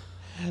though.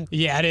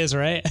 Yeah, it is,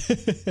 right?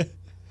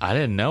 I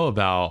didn't know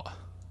about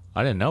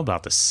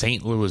the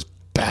St. Louis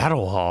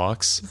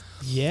Battlehawks.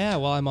 Yeah,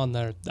 well, I'm on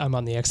the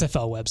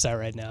XFL website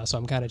right now, so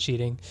I'm kind of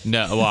cheating.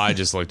 No, well, I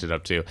just looked it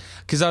up too,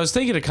 because I was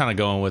thinking of kind of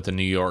going with the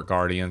New York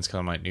Guardians,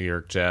 kind of like New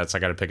York Jets. I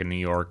got to pick a New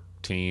York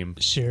team.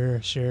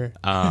 Sure.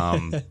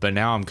 But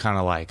now I'm kind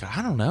of like,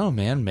 I don't know,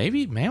 man.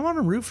 Maybe I want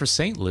to root for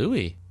St.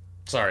 Louis.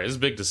 Sorry, this is a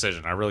big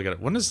decision. I really got it.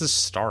 When does this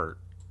start?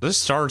 This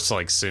starts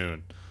like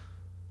soon,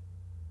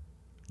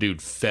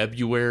 dude.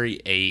 February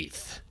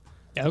 8th.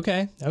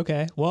 Okay.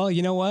 Well,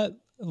 you know what?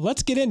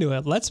 Let's get into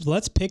it.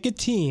 Let's pick a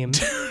team,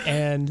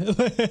 and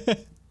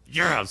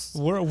yes,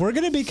 we're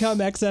gonna become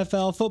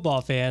XFL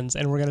football fans,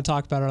 and we're gonna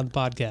talk about it on the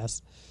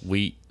podcast.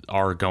 We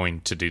are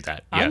going to do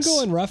that. Yes. I'm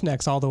going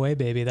Roughnecks all the way,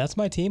 baby. That's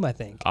my team, I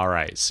think. All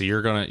right, so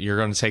you're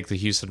gonna take the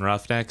Houston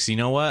Roughnecks. You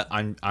know what?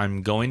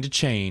 I'm going to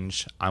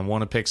change. I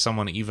want to pick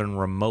someone even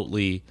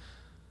remotely.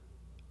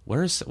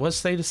 What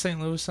state is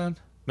St. Louis in?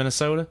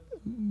 Minnesota?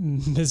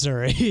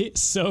 Missouri.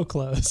 So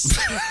close.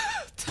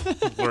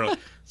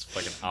 It's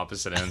fucking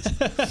opposite ends.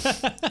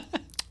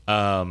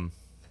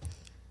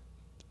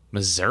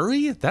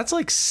 Missouri? That's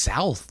like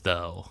south,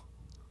 though.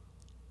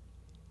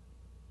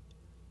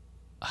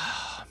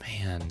 Oh,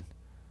 man.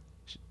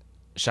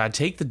 Should I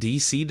take the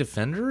DC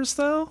Defenders,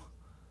 though?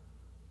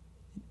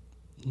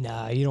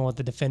 Nah, you don't want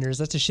the Defenders.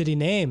 That's a shitty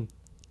name.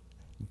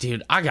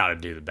 Dude, I gotta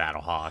do the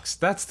Battlehawks.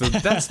 That's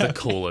the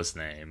coolest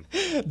name.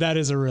 That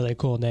is a really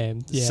cool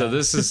name. Yeah. So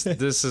this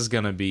is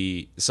gonna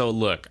be. So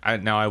look,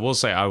 I will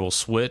say I will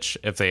switch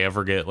if they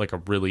ever get like a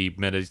really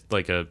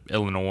like a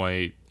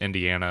Illinois,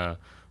 Indiana,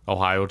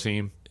 Ohio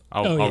team.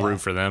 I'll root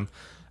for them.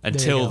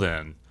 Until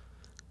then,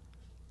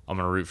 I'm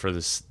gonna root for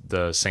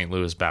the St.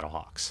 Louis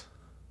Battlehawks.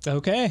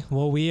 Okay,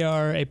 well, we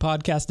are a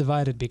podcast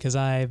divided because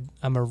I'm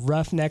a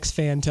Roughnecks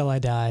fan till I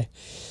die.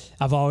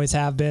 I've always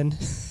have been,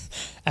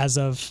 as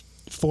of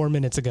 4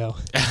 minutes ago.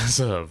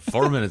 So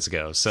 4 minutes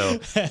ago. So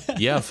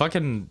yeah,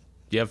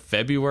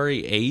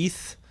 February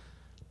 8th,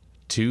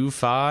 2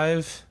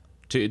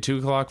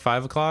 o'clock,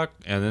 5 o'clock,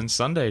 and then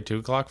Sunday, 2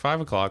 o'clock,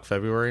 5 o'clock,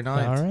 February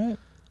 9th. All right.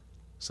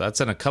 So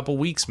that's in a couple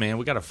weeks, man.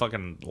 We got to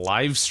fucking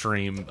live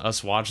stream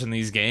us watching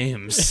these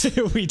games.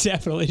 We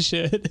definitely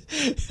should.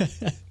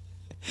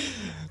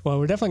 Well,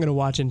 we're definitely going to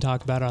watch and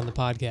talk about it on the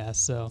podcast.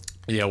 So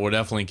yeah, we'll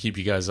definitely keep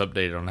you guys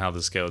updated on how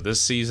this goes. This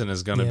season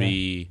is going to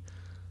be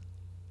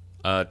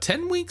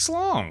 10 weeks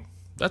long.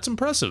 That's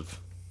impressive.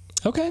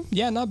 Okay,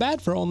 yeah, not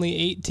bad for only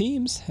 8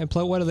 teams. And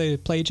what do they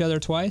play each other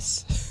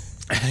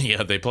twice?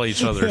 Yeah, they play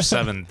each other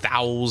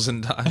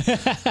 7,000 times.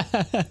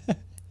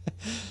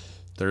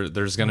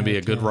 There's going to be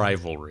a good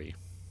rivalry.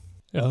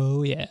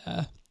 Oh,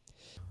 yeah.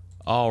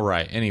 All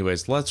right.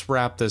 Anyways, let's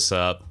wrap this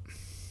up.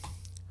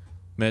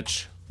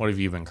 Mitch, what have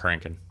you been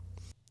cranking?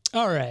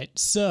 All right.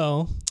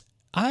 So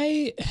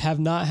I have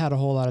not had a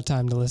whole lot of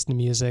time to listen to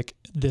music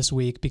this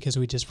week because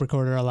we just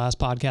recorded our last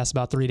podcast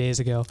about 3 days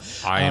ago.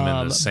 I am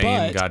in the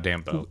same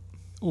goddamn boat.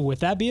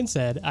 With that being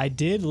said, I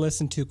did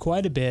listen to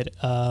quite a bit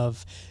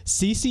of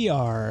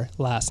CCR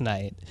last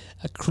night,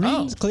 a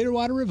Creedence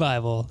Clearwater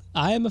Revival.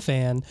 I am a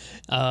fan.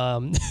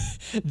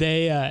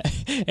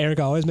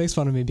 Erica always makes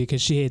fun of me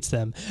because she hates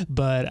them,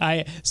 but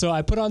I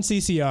put on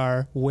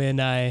CCR when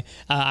I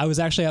was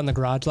actually out in the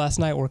garage last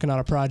night working on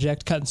a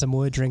project, cutting some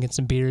wood, drinking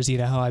some beers. You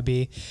know how I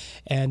be,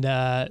 and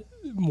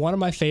one of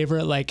my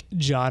favorite like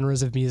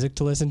genres of music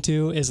to listen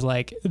to is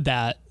like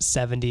that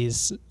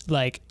 70s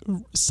like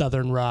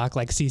southern rock,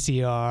 like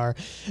CCR,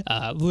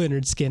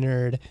 Lynyrd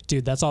Skynyrd.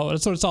 Dude, that's what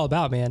it's all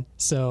about, man.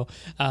 So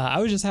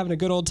I was just having a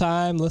good old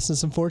time listening to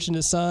some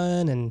Fortunate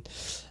Son, and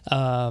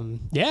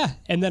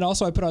and then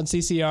also I put on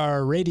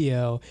CCR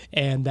radio,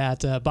 and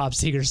that Bob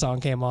Seger song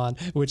came on,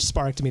 which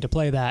sparked me to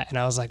play that, and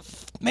I was like,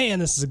 man,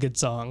 this is a good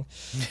song.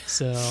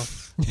 So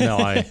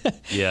I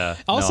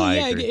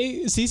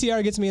agree.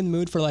 CCR gets me in the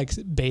mood for like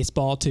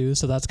baseball too,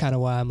 so that's kind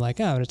of why I'm like,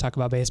 I'm going to talk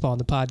about baseball on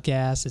the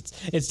podcast.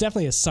 It's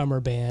definitely a summer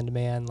band,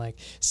 man. Like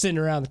sitting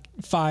around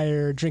the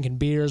fire, drinking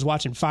beers,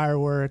 watching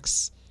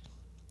fireworks.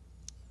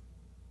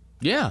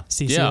 Yeah,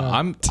 CCR. Yeah.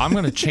 I'm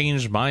going to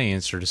change my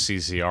answer to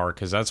CCR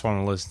because that's what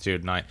I listen to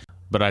at night.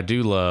 But I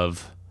do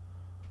love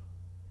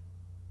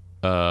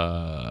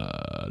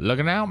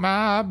looking out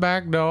my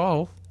back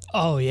door.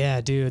 Oh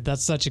yeah, dude,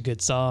 that's such a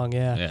good song.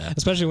 Yeah.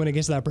 Especially when it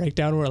gets to that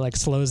breakdown where it like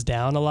slows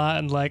down a lot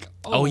and like,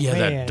 man,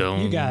 that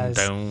dum, you guys.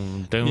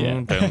 Dum.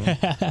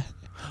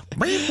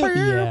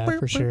 Yeah,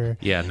 for sure.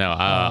 Yeah, no,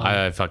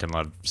 I fucking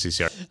love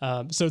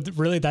CCR. So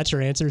really, that's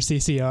your answer,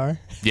 CCR?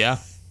 Yeah.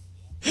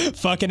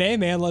 Fucking A,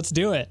 man, let's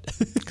do it.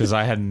 Because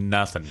I had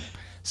nothing.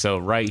 So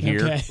right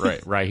here, Okay.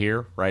 right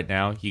here, right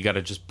now, you got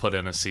to just put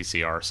in a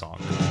CCR song.